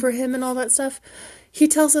the room for him and all that stuff? He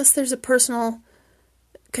tells us there's a personal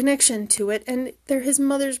connection to it, and they're his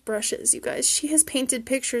mother's brushes, you guys. She has painted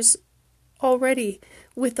pictures already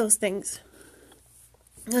with those things.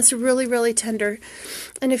 That's really, really tender.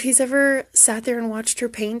 And if he's ever sat there and watched her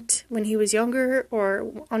paint when he was younger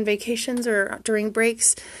or on vacations or during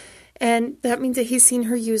breaks, and that means that he's seen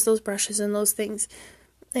her use those brushes and those things,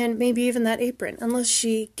 and maybe even that apron, unless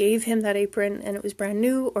she gave him that apron and it was brand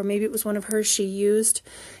new, or maybe it was one of hers she used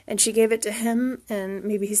and she gave it to him, and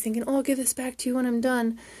maybe he's thinking, oh, I'll give this back to you when I'm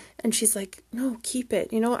done. And she's like, no, keep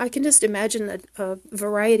it. You know, I can just imagine a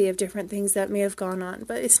variety of different things that may have gone on,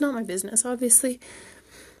 but it's not my business, obviously.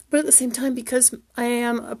 But at the same time, because I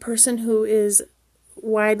am a person who is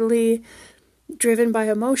widely driven by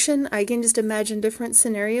emotion, I can just imagine different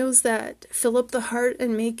scenarios that fill up the heart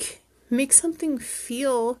and make something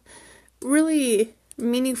feel really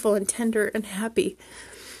meaningful and tender and happy.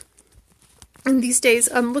 And these days,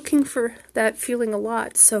 I'm looking for that feeling a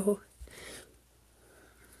lot, so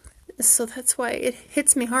that's why it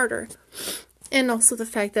hits me harder. And also the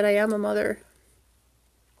fact that I am a mother.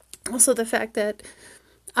 Also the fact that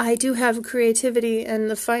I do have creativity and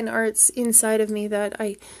the fine arts inside of me that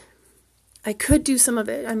I could do some of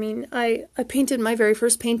it. I mean, I painted my very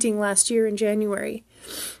first painting last year in January.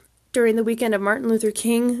 During the weekend of Martin Luther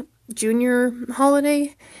King Jr.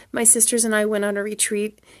 holiday, my sisters and I went on a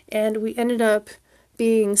retreat, and we ended up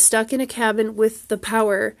being stuck in a cabin with the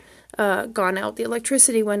power gone out. The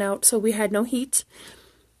electricity went out, so we had no heat,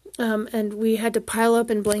 and we had to pile up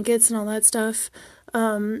in blankets and all that stuff.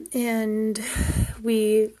 And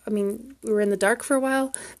we were in the dark for a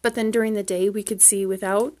while, but then during the day we could see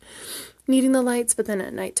without needing the lights, but then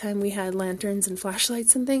at nighttime we had lanterns and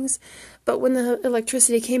flashlights and things. But when the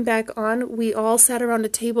electricity came back on, we all sat around a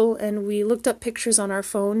table and we looked up pictures on our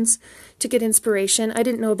phones to get inspiration. I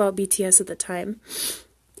didn't know about BTS at the time.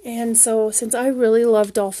 And so since I really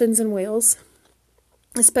love dolphins and whales,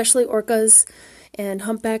 especially orcas and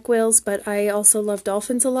humpback whales, but I also love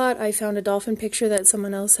dolphins a lot, I found a dolphin picture that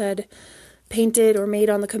someone else had painted or made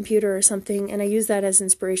on the computer or something, and I used that as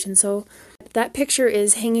inspiration. So that picture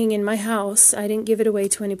is hanging in my house. I didn't give it away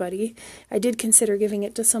to anybody. I did consider giving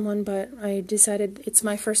it to someone, but I decided it's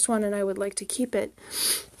my first one and I would like to keep it.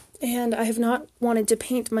 And I have not wanted to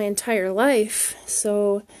paint my entire life,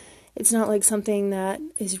 so it's not like something that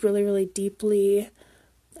is really, really deeply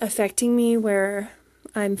affecting me where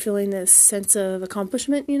I'm feeling this sense of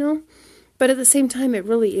accomplishment, you know? But at the same time, it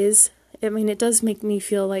really is. I mean, it does make me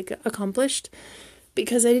feel like accomplished,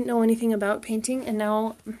 because I didn't know anything about painting, and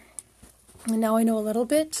now I know a little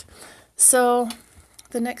bit. So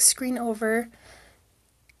the next screen over,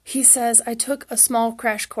 he says, I took a small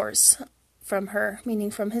crash course from her,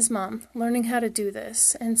 meaning from his mom, learning how to do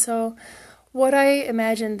this. And so what I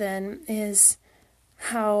imagine then is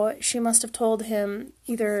how she must have told him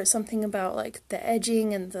either something about like the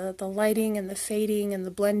edging and the lighting and the fading and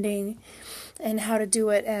the blending and how to do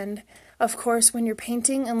it. And of course, when you're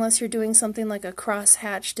painting, unless you're doing something like a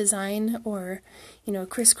cross-hatch design or, you know,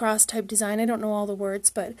 crisscross type design, I don't know all the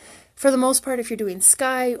words, but for the most part, if you're doing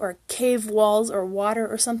sky or cave walls or water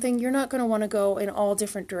or something, you're not going to want to go in all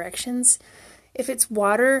different directions. If it's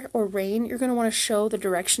water or rain, you're going to want to show the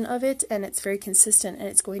direction of it, and it's very consistent, and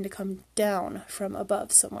it's going to come down from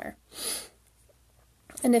above somewhere.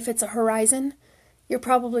 And if it's a horizon, you're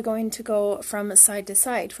probably going to go from side to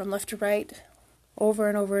side, from left to right, over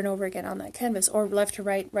and over and over again on that canvas, or left to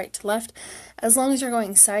right, right to left. As long as you're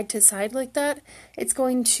going side to side like that, it's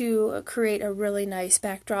going to create a really nice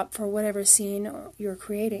backdrop for whatever scene you're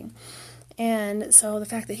creating. And so the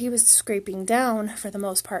fact that he was scraping down for the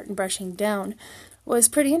most part and brushing down was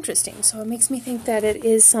pretty interesting. So it makes me think that it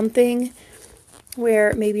is something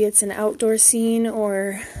where maybe it's an outdoor scene,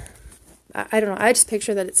 or I don't know, I just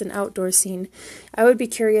picture that it's an outdoor scene. I would be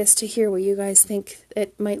curious to hear what you guys think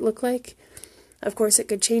it might look like. Of course, it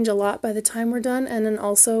could change a lot by the time we're done, and then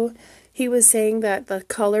also He was saying that the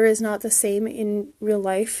color is not the same in real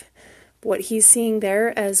life, what he's seeing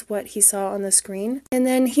there as what he saw on the screen. And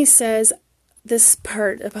then he says this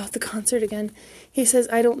part about the concert again. He says,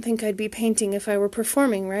 I don't think I'd be painting if I were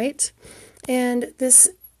performing, right? And this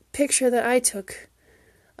picture that I took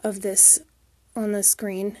of this on the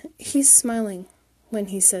screen, he's smiling when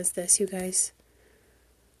he says this, you guys.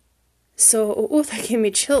 So, oh, that gave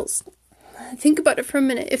me chills. Think about it for a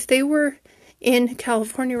minute. If they were in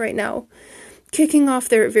California right now, kicking off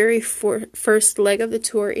their very first leg of the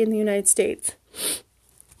tour in the United States,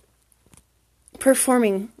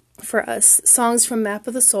 performing for us songs from Map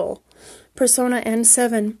of the Soul, Persona, and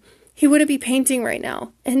Seven, he wouldn't be painting right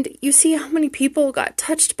now. And you see how many people got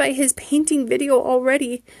touched by his painting video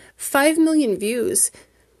already. 5 million views.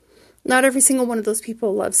 Not every single one of those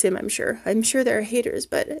people loves him, I'm sure. I'm sure there are haters,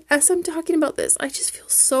 but as I'm talking about this, I just feel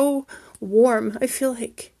so warm. I feel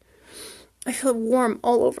warm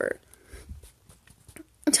all over.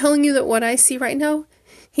 I'm telling you that what I see right now,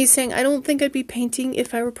 he's saying, I don't think I'd be painting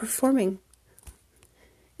if I were performing.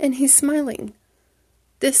 And he's smiling.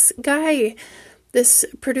 This guy, this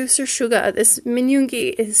producer Suga, this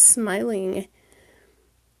Yoongi is smiling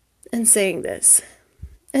and saying this.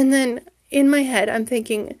 And then in my head, I'm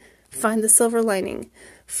thinking, find the silver lining,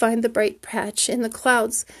 find the bright patch in the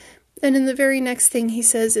clouds. And in the very next thing he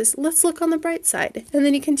says is, let's look on the bright side. And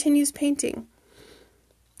then he continues painting.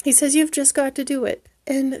 He says, you've just got to do it.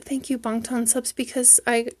 And thank you, Bangtan Subs, because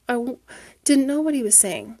I didn't know what he was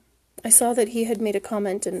saying. I saw that he had made a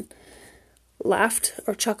comment and laughed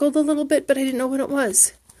or chuckled a little bit, but I didn't know what it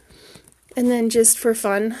was. And then just for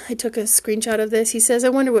fun, I took a screenshot of this. He says, I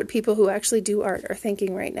wonder what people who actually do art are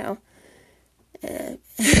thinking right now.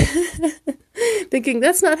 Thinking,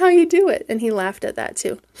 that's not how you do it. And he laughed at that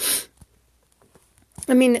too.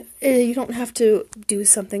 I mean, you don't have to do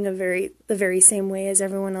something the very same way as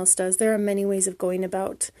everyone else does. There are many ways of going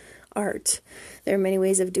about art. There are many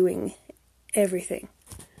ways of doing everything.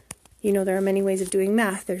 You know, there are many ways of doing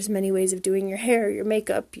math. There's many ways of doing your hair, your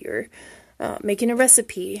makeup, your making a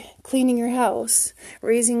recipe, cleaning your house,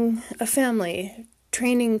 raising a family,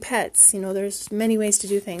 training pets. You know, there's many ways to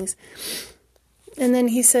do things. And then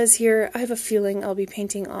he says here, I have a feeling I'll be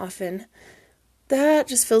painting often. That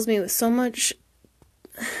just fills me with so much.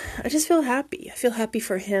 I just feel happy. I feel happy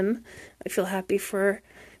for him. I feel happy for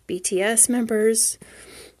BTS members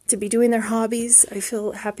to be doing their hobbies. I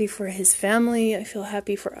feel happy for his family. I feel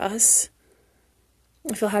happy for us.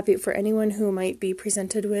 I feel happy for anyone who might be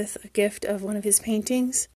presented with a gift of one of his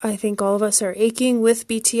paintings. I think all of us are aching with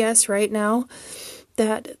BTS right now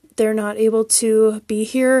that they're not able to be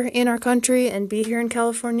here in our country and be here in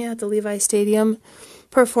California at the Levi Stadium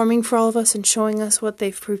performing for all of us and showing us what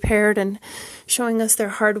they've prepared and showing us their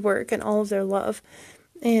hard work and all of their love.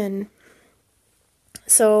 And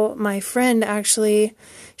so my friend actually,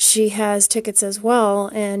 she has tickets as well,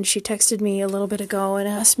 and she texted me a little bit ago and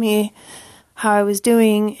asked me how I was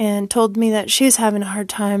doing and told me that she's having a hard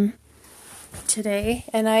time today.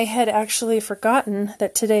 And I had actually forgotten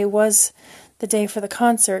that today was the day for the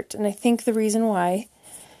concert, and I think the reason why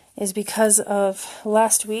is because of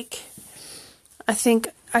last week. I think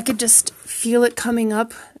I could just feel it coming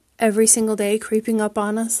up every single day, creeping up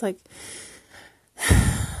on us, like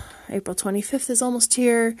April 25th is almost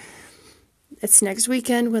here. It's next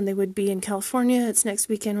weekend when they would be in California. It's next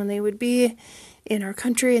weekend when they would be in our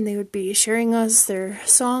country and they would be sharing us their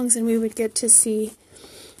songs and we would get to see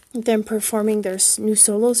them performing their new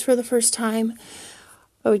solos for the first time.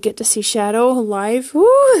 I would get to see Shadow live. Woo,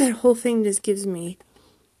 that whole thing just gives me,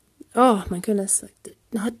 oh my goodness, like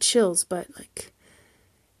not chills, but like,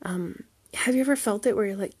 have you ever felt it where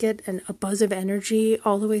you like get a buzz of energy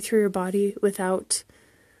all the way through your body without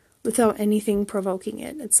anything provoking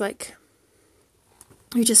it? It's like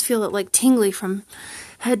you just feel it like tingly from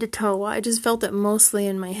head to toe. I just felt it mostly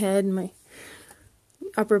in my head and my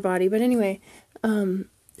upper body. But anyway,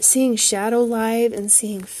 seeing Shadow live and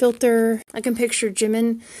seeing Filter, I can picture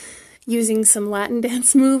Jimin using some Latin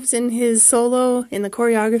dance moves in his solo, in the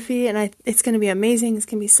choreography, and it's going to be amazing. It's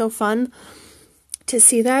going to be so fun to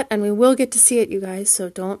see that, and we will get to see it, you guys, so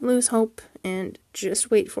don't lose hope and just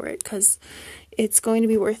wait for it, because it's going to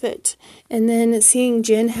be worth it. And then seeing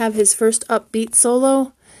Jin have his first upbeat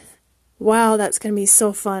solo, wow, that's going to be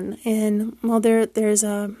so fun. And while there's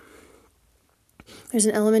an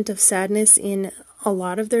element of sadness in a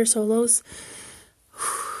lot of their solos,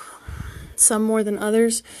 some more than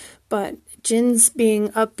others, but Jin's being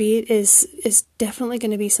upbeat is definitely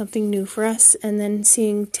going to be something new for us. And then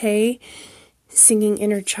seeing Tae singing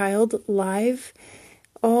Inner Child live,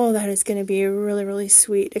 oh, that is going to be a really, really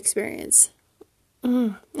sweet experience.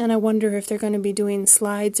 And I wonder if they're going to be doing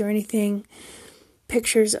slides or anything,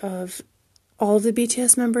 pictures of all of the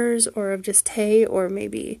BTS members or of just Tae, or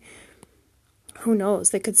maybe, who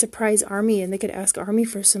knows, they could surprise ARMY and they could ask ARMY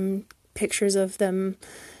for some pictures of them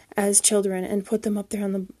as children and put them up there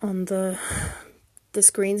on the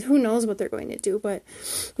screens. Who knows what they're going to do, but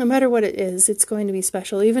no matter what it is, it's going to be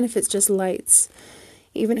special. Even if it's just lights,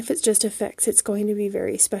 even if it's just effects, it's going to be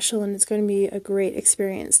very special, and it's going to be a great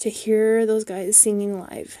experience to hear those guys singing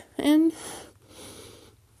live and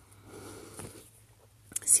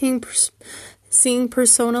seeing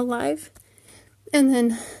Persona live, and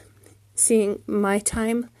then seeing My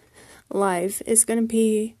Time live is going to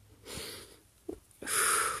be,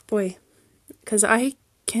 boy, because I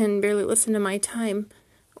can barely listen to My Time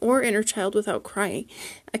or Inner Child without crying.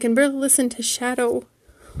 I can barely listen to Shadow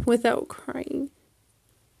without crying.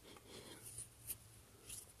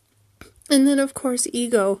 And then, of course,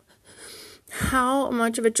 Ego. How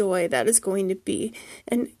much of a joy that is going to be.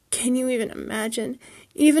 And can you even imagine?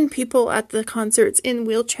 Even people at the concerts in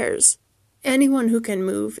wheelchairs, anyone who can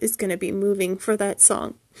move is going to be moving for that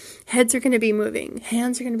song. Heads are going to be moving.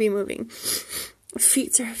 Hands are going to be moving.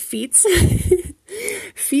 Feet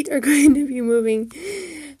are going to be moving.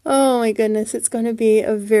 Oh my goodness, it's going to be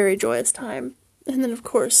a very joyous time. And then, of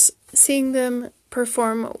course, seeing them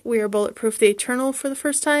perform We Are Bulletproof the Eternal for the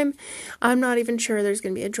first time, I'm not even sure there's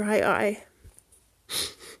going to be a dry eye.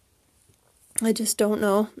 I just don't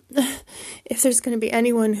know if there's going to be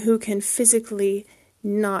anyone who can physically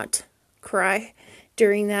not cry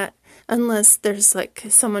during that, unless there's like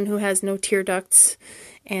someone who has no tear ducts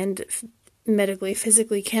and medically,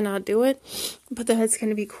 physically cannot do it, but that's going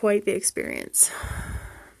to be quite the experience.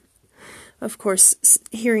 Of course,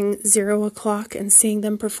 hearing 0 o'clock and seeing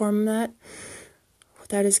them perform that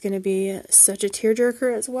is going to be such a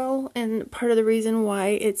tearjerker as well, and part of the reason why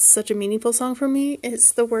it's such a meaningful song for me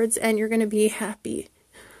is the words, "and you're going to be happy."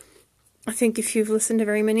 I think if you've listened to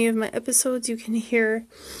very many of my episodes, you can hear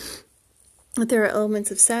that there are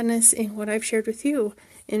elements of sadness in what I've shared with you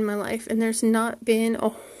in my life, and there's not been a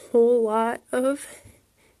whole lot of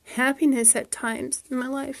happiness at times in my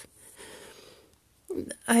life.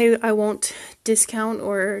 I won't discount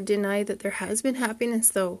or deny that there has been happiness,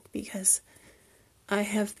 though, because I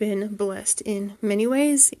have been blessed in many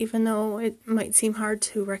ways, even though it might seem hard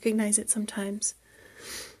to recognize it sometimes.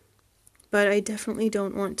 But I definitely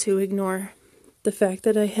don't want to ignore the fact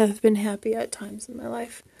that I have been happy at times in my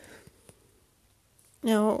life.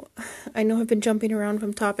 Now, I know I've been jumping around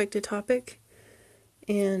from topic to topic,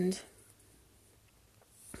 and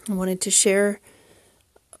I wanted to share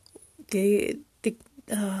the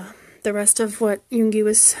rest of what Yoongi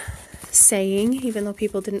was saying, even though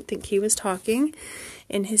people didn't think he was talking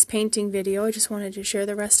in his painting video. I just wanted to share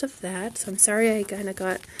the rest of that. So I'm sorry I kind of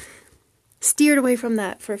got steered away from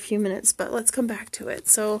that for a few minutes, but let's come back to it.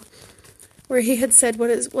 So where he had said,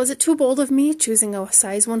 was it too bold of me choosing a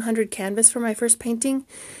size 100 canvas for my first painting?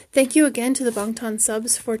 Thank you again to the Bangtan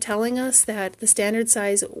subs for telling us that the standard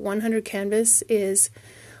size 100 canvas is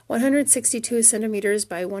 162 centimeters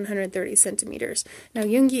by 130 centimeters. Now,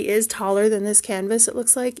 Yoongi is taller than this canvas, it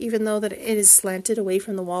looks like, even though that it is slanted away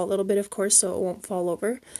from the wall a little bit, of course, so it won't fall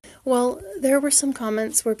over. Well, there were some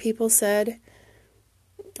comments where people said,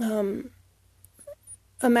 a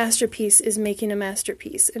masterpiece is making a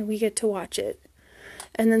masterpiece, and we get to watch it.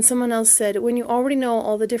 And then someone else said, when you already know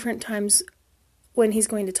all the different times when he's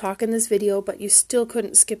going to talk in this video, but you still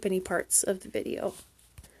couldn't skip any parts of the video.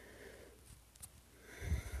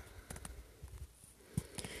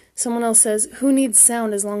 Someone else says, who needs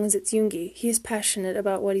sound as long as it's Yoongi? He's passionate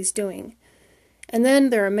about what he's doing. And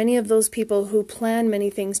then there are many of those people who plan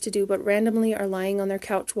many things to do, but randomly are lying on their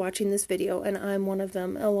couch watching this video, and I'm one of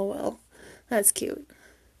them, LOL. That's cute.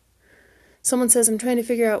 Someone says, I'm trying to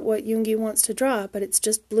figure out what Yoongi wants to draw, but it's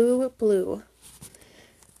just blue.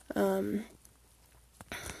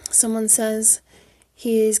 Someone says,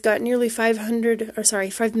 he's got nearly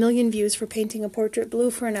 5 million views for painting a portrait blue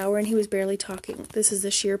for an hour, and he was barely talking. This is the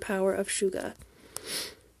sheer power of Suga.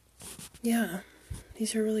 Yeah,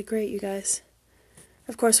 these are really great, you guys.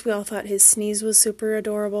 Of course, we all thought his sneeze was super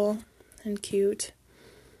adorable and cute.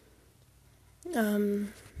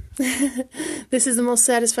 This is the most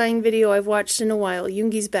satisfying video I've watched in a while.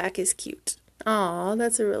 Yoongi's back is cute. Aw,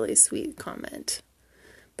 that's a really sweet comment.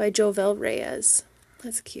 By Jovel Reyes.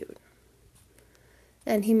 That's cute.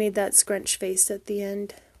 And he made that scrunch face at the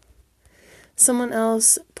end. Someone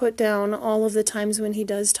else put down all of the times when he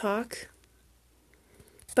does talk.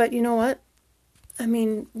 But you know what? I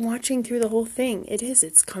mean, watching through the whole thing,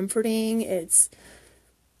 it's comforting, it's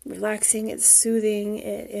relaxing, it's soothing,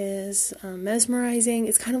 it is mesmerizing.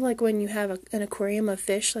 It's kind of like when you have an aquarium of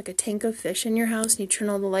fish, like a tank of fish in your house, and you turn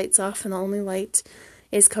all the lights off and the only light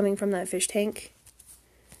is coming from that fish tank.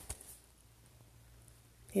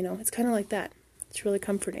 You know, it's kind of like that. It's really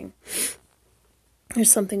comforting.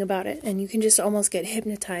 There's something about it, and you can just almost get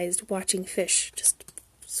hypnotized watching fish just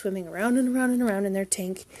swimming around and around and around in their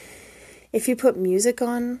tank. If you put music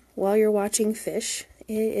on while you're watching fish,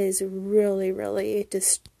 it is really, really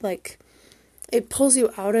just like, it pulls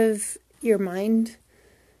you out of your mind,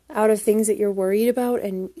 out of things that you're worried about,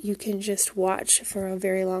 and you can just watch for a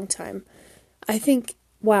very long time. I think,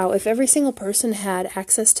 wow, if every single person had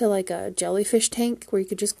access to like a jellyfish tank where you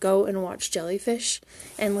could just go and watch jellyfish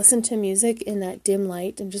and listen to music in that dim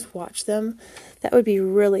light and just watch them, that would be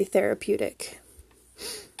really therapeutic.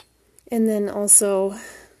 And then also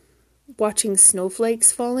watching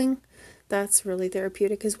snowflakes falling, that's really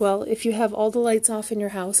therapeutic as well. If you have all the lights off in your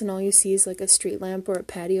house and all you see is like a street lamp or a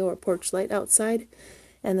patio or porch light outside,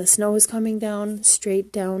 and the snow is coming down,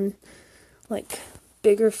 straight down, like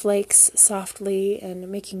bigger flakes softly and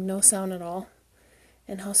making no sound at all,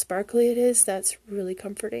 and how sparkly it is, that's really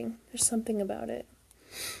comforting. There's something about it.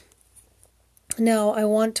 Now, I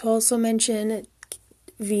want to also mention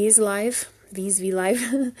V's live.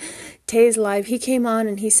 Tay's live. He came on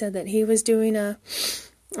and he said that he was doing a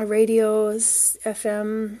radio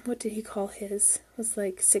FM, what did he call his? It was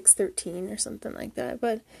like 613 or something like that.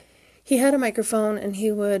 But he had a microphone and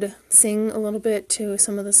he would sing a little bit to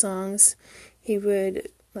some of the songs. He would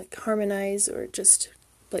like harmonize or just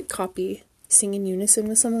like copy, sing in unison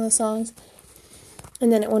with some of the songs.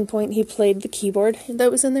 And then at one point he played the keyboard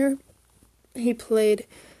that was in there. He played,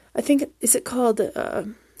 I think, is it called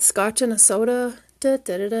Scotch and a Soda?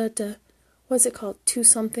 What's it called? Two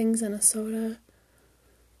somethings and a soda.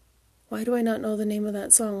 Why do I not know the name of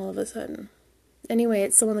that song all of a sudden? Anyway,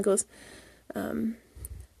 it's the one that goes, bum,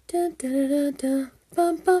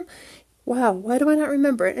 bum. Wow, why do I not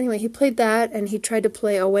remember it? Anyway, he played that, and he tried to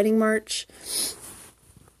play a wedding march.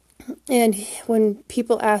 And when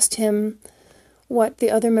people asked him what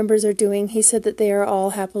the other members are doing, he said that they are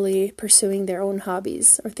all happily pursuing their own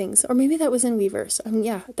hobbies or things. Or maybe that was in Weverse.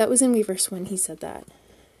 Yeah, that was in Weverse when he said that.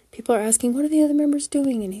 People are asking, what are the other members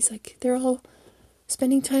doing? And he's like, they're all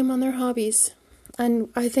spending time on their hobbies. And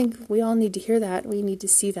I think we all need to hear that. We need to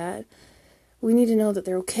see that. We need to know that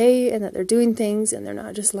they're okay and that they're doing things and they're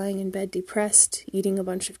not just lying in bed depressed, eating a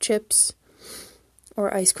bunch of chips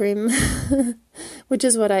or ice cream, which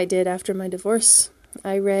is what I did after my divorce.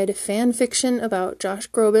 I read fan fiction about Josh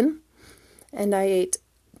Groban, and I ate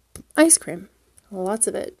ice cream, lots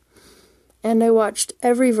of it. And I watched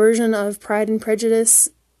every version of Pride and Prejudice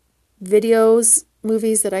videos,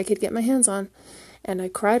 movies that I could get my hands on, and I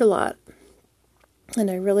cried a lot. And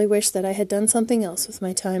I really wish that I had done something else with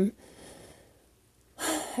my time.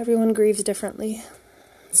 Everyone grieves differently.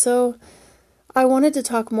 So I wanted to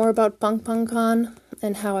talk more about Con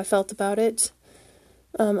and how I felt about it.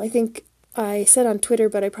 I think I said on Twitter,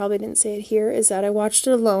 but I probably didn't say it here, is that I watched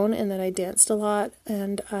it alone and that I danced a lot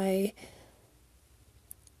and I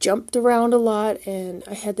jumped around a lot, and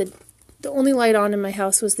I had the only light on in my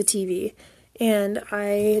house was the TV, and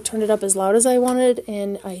I turned it up as loud as I wanted,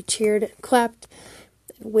 and I cheered, clapped,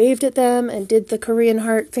 and waved at them, and did the Korean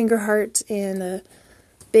heart, finger heart, and the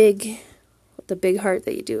big heart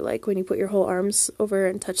that you do, like when you put your whole arms over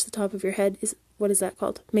and touch the top of your head. What is that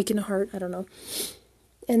called? Making a heart? I don't know.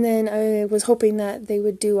 And then I was hoping that they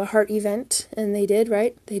would do a heart event, and they did,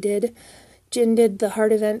 right? They did. Jin did the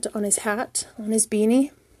heart event on his hat, on his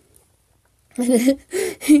beanie. And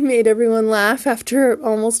he made everyone laugh after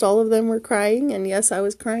almost all of them were crying, and yes, I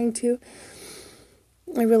was crying too.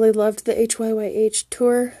 I really loved the HYYH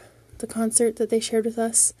tour, the concert that they shared with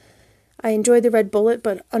us. I enjoyed the Red Bullet,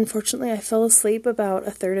 but unfortunately I fell asleep about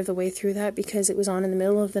a third of the way through that because it was on in the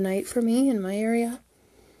middle of the night for me in my area.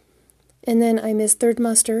 And then I missed Third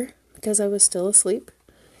Muster because I was still asleep.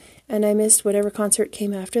 And I missed whatever concert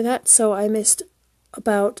came after that. So I missed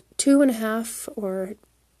about 2.5 or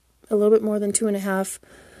a little bit more than 2.5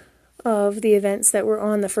 of the events that were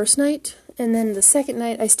on the first night. And then the second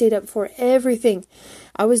night I stayed up for everything.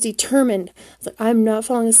 I was determined. I was like, I'm not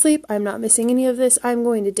falling asleep. I'm not missing any of this. I'm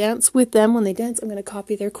going to dance with them when they dance. I'm going to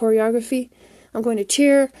copy their choreography. I'm going to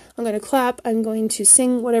cheer. I'm going to clap. I'm going to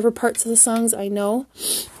sing whatever parts of the songs I know.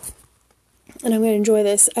 And I'm going to enjoy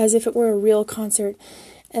this as if it were a real concert.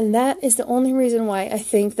 And that is the only reason why I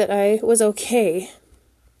think that I was okay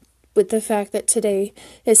with the fact that today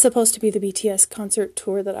is supposed to be the BTS concert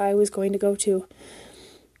tour that I was going to go to.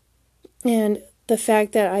 And the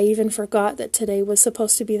fact that I even forgot that today was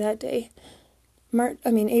supposed to be that day.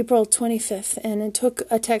 April 25th, and it took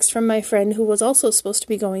a text from my friend who was also supposed to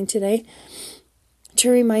be going today to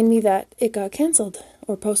remind me that it got canceled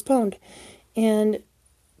or postponed. And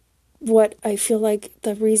what I feel like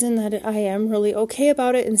the reason that I am really okay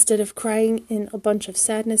about it, instead of crying in a bunch of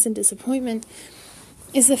sadness and disappointment,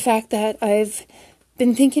 is the fact that I've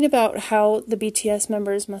been thinking about how the BTS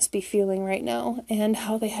members must be feeling right now, and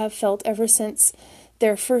how they have felt ever since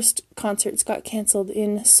their first concerts got canceled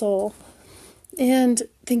in Seoul. And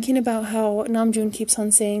thinking about how Namjoon keeps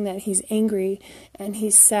on saying that he's angry and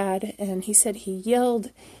he's sad, and he said he yelled,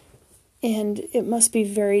 and it must be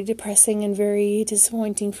very depressing and very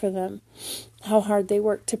disappointing for them, how hard they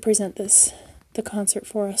worked to present the concert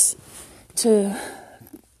for us, to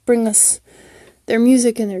bring us their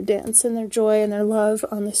music and their dance and their joy and their love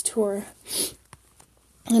on this tour.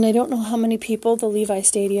 And I don't know how many people the Levi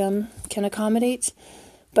Stadium can accommodate,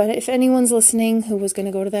 but if anyone's listening who was going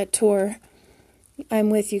to go to that tour,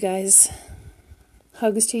 I'm with you guys.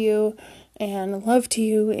 Hugs to you and love to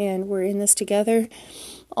you, and we're in this together.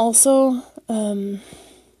 Also,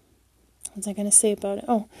 what's I going to say about it?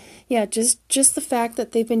 Oh, yeah, just the fact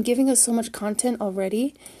that they've been giving us so much content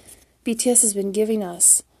already. BTS has been giving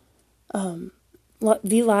us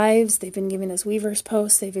V-Lives, they've been giving us Weverse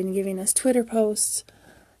posts, they've been giving us Twitter posts,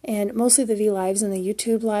 and mostly the V-Lives and the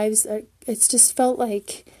YouTube Lives. It's just felt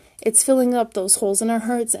like it's filling up those holes in our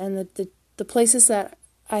hearts, and the places that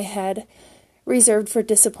I had reserved for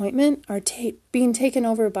disappointment are being taken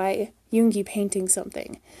over by Yoongi painting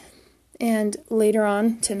something. And later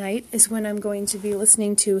on tonight is when I'm going to be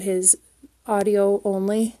listening to his audio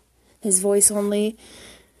only, his voice only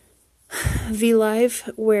V-Live,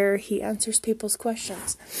 where he answers people's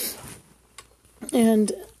questions.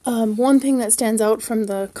 And one thing that stands out from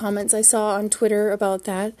the comments I saw on Twitter about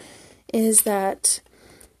that is that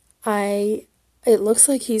it looks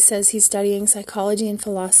like he says he's studying psychology and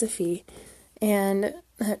philosophy, and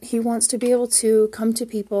that he wants to be able to come to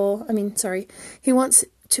people, he wants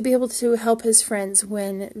to be able to help his friends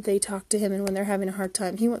when they talk to him and when they're having a hard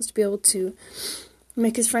time. He wants to be able to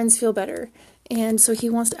make his friends feel better. And so he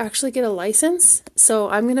wants to actually get a license. So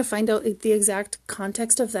I'm going to find out the exact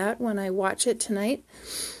context of that when I watch it tonight.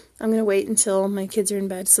 I'm going to wait until my kids are in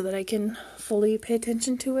bed so that I can fully pay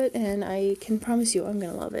attention to it, and I can promise you I'm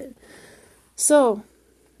going to love it. So,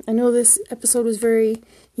 I know this episode was very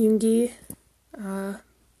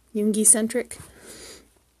Yoongi-centric.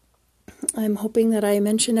 I'm hoping that I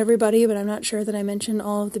mentioned everybody, but I'm not sure that I mentioned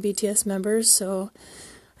all of the BTS members, so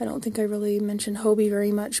I don't think I really mentioned Hobie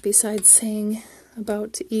very much, besides saying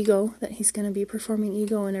about Ego, that he's going to be performing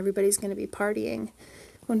Ego and everybody's going to be partying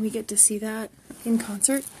when we get to see that in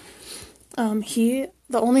concert. The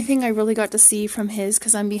only thing I really got to see from his,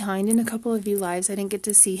 because I'm behind in a couple of V-Lives, I didn't get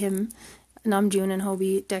to see him, Namjoon and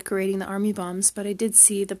Hobie, decorating the army bombs, but I did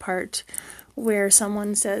see the part where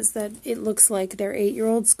someone says that it looks like their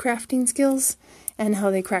 8-year-old's crafting skills, and how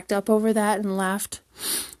they cracked up over that and laughed.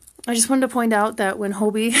 I just wanted to point out that when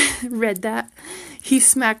Hobie read that, he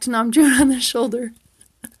smacked Namjoon on the shoulder.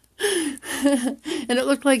 And it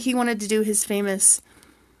looked like he wanted to do his famous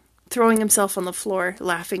throwing himself on the floor,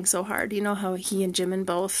 laughing so hard. You know how he and Jimin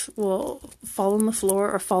both will fall on the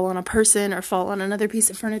floor, or fall on a person, or fall on another piece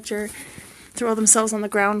of furniture, throw themselves on the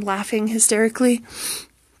ground laughing hysterically.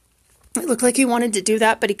 It looked like he wanted to do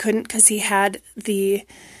that, but he couldn't because he had the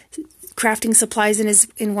crafting supplies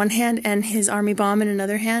in one hand and his army bomb in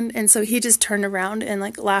another hand, and so he just turned around and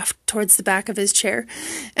laughed towards the back of his chair.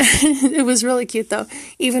 It was really cute though.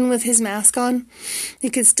 Even with his mask on,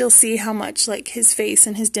 you could still see how much his face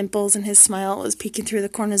and his dimples and his smile was peeking through the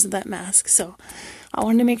corners of that mask. So I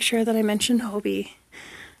wanted to make sure that I mentioned Hobie.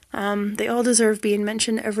 They all deserve being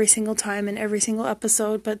mentioned every single time in every single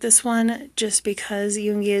episode, but this one, just because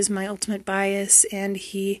Yoongi is my ultimate bias, and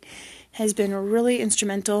he has been really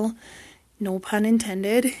instrumental, no pun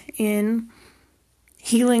intended, in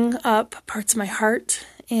healing up parts of my heart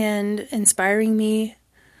and inspiring me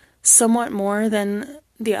somewhat more than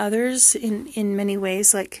the others in many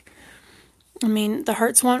ways. The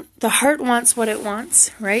heart wants what it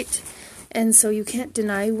wants, right? And so you can't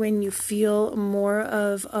deny when you feel more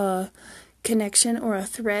of a connection or a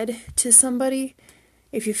thread to somebody.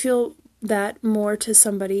 If you feel that more to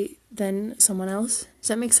somebody than someone else. Does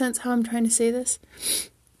that make sense how I'm trying to say this?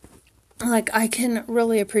 I can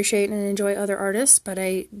really appreciate and enjoy other artists, but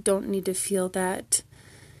I don't need to feel that.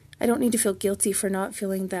 I don't need to feel guilty for not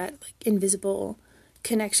feeling that invisible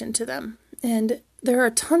connection to them. And there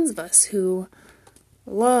are tons of us who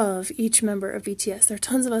love each member of BTS. There are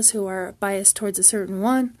tons of us who are biased towards a certain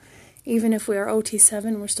one. Even if we are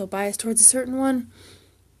OT7, we're still biased towards a certain one.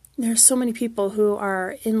 there's so many people who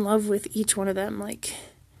are in love with each one of them, like,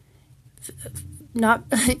 not,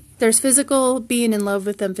 there's physical, being in love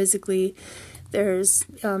with them physically, there's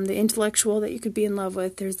the intellectual that you could be in love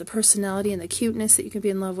with, there's the personality and the cuteness that you could be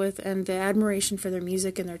in love with, and the admiration for their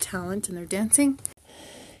music and their talent and their dancing.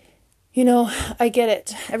 You know, I get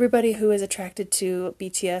it. Everybody who is attracted to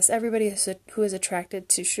BTS, everybody who is attracted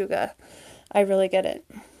to Suga, I really get it.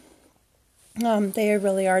 They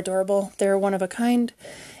really are adorable. They're one of a kind,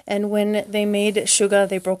 and when they made Suga,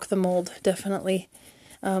 they broke the mold, definitely.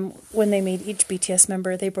 When they made each BTS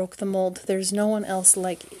member, they broke the mold. There's no one else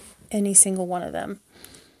like any single one of them.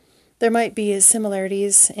 There might be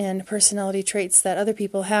similarities and personality traits that other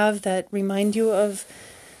people have that remind you of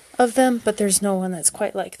them, but there's no one that's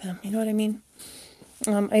quite like them. You know what I mean?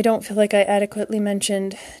 I don't feel like I adequately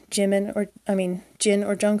mentioned Jin or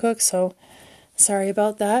Jungkook, so sorry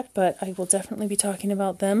about that, but I will definitely be talking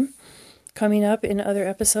about them coming up in other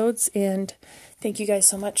episodes, and thank you guys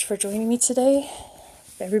so much for joining me today.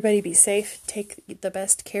 Everybody be safe. Take the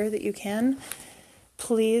best care that you can.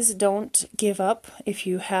 Please don't give up if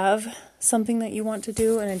you have something that you want to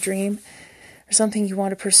do and a dream or something you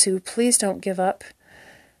want to pursue. Please don't give up.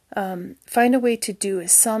 Find a way to do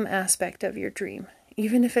some aspect of your dream,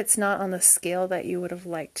 even if it's not on the scale that you would have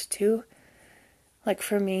liked to. Like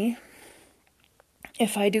for me,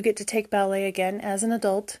 if I do get to take ballet again as an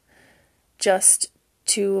adult, just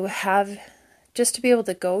to be able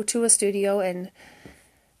to go to a studio and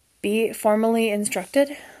be formally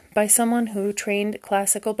instructed by someone who trained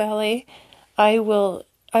classical ballet, I will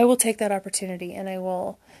take that opportunity and I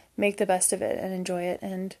will make the best of it and enjoy it.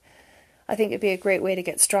 And I think it'd be a great way to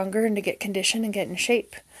get stronger and to get conditioned and get in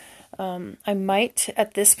shape.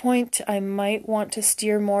 At this point, I might want to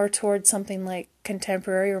steer more towards something like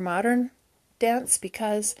contemporary or modern dance,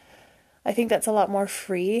 because I think that's a lot more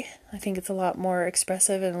free. I think it's a lot more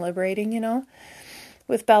expressive and liberating, you know.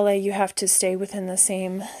 With ballet, you have to stay within the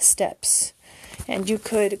same steps. And you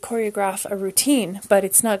could choreograph a routine, but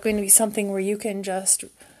it's not going to be something where you can just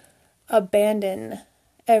abandon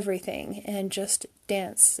everything and just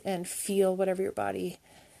dance and feel whatever your body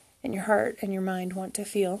and your heart and your mind want to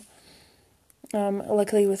feel.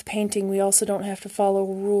 Luckily with painting, we also don't have to follow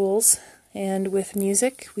rules, and with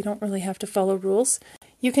music, we don't really have to follow rules.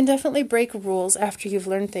 You can definitely break rules after you've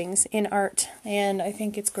learned things in art, and I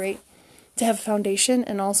think it's great to have a foundation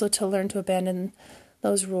and also to learn to abandon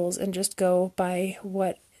those rules and just go by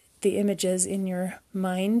what the image is in your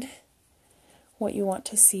mind, what you want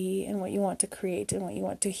to see and what you want to create and what you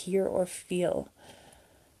want to hear or feel.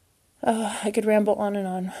 I could ramble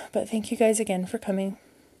on, but thank you guys again for coming.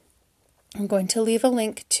 I'm going to leave a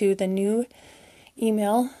link to the new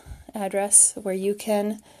email address where you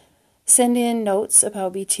can send in notes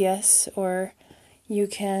about BTS, or you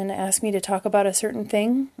can ask me to talk about a certain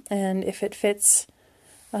thing, and if it fits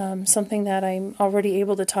something that I'm already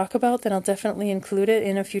able to talk about, then I'll definitely include it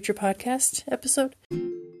in a future podcast episode.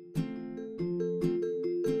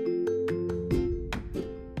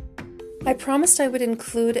 I promised I would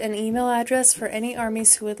include an email address for any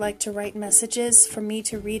ARMYs who would like to write messages for me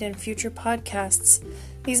to read in future podcasts.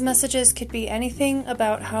 These messages could be anything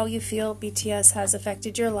about how you feel BTS has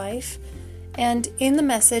affected your life, and in the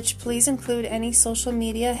message, please include any social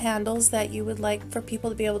media handles that you would like for people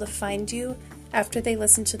to be able to find you after they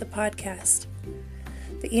listen to the podcast.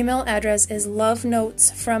 The email address is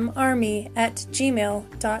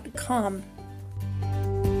lovenotesfromarmy@gmail.com.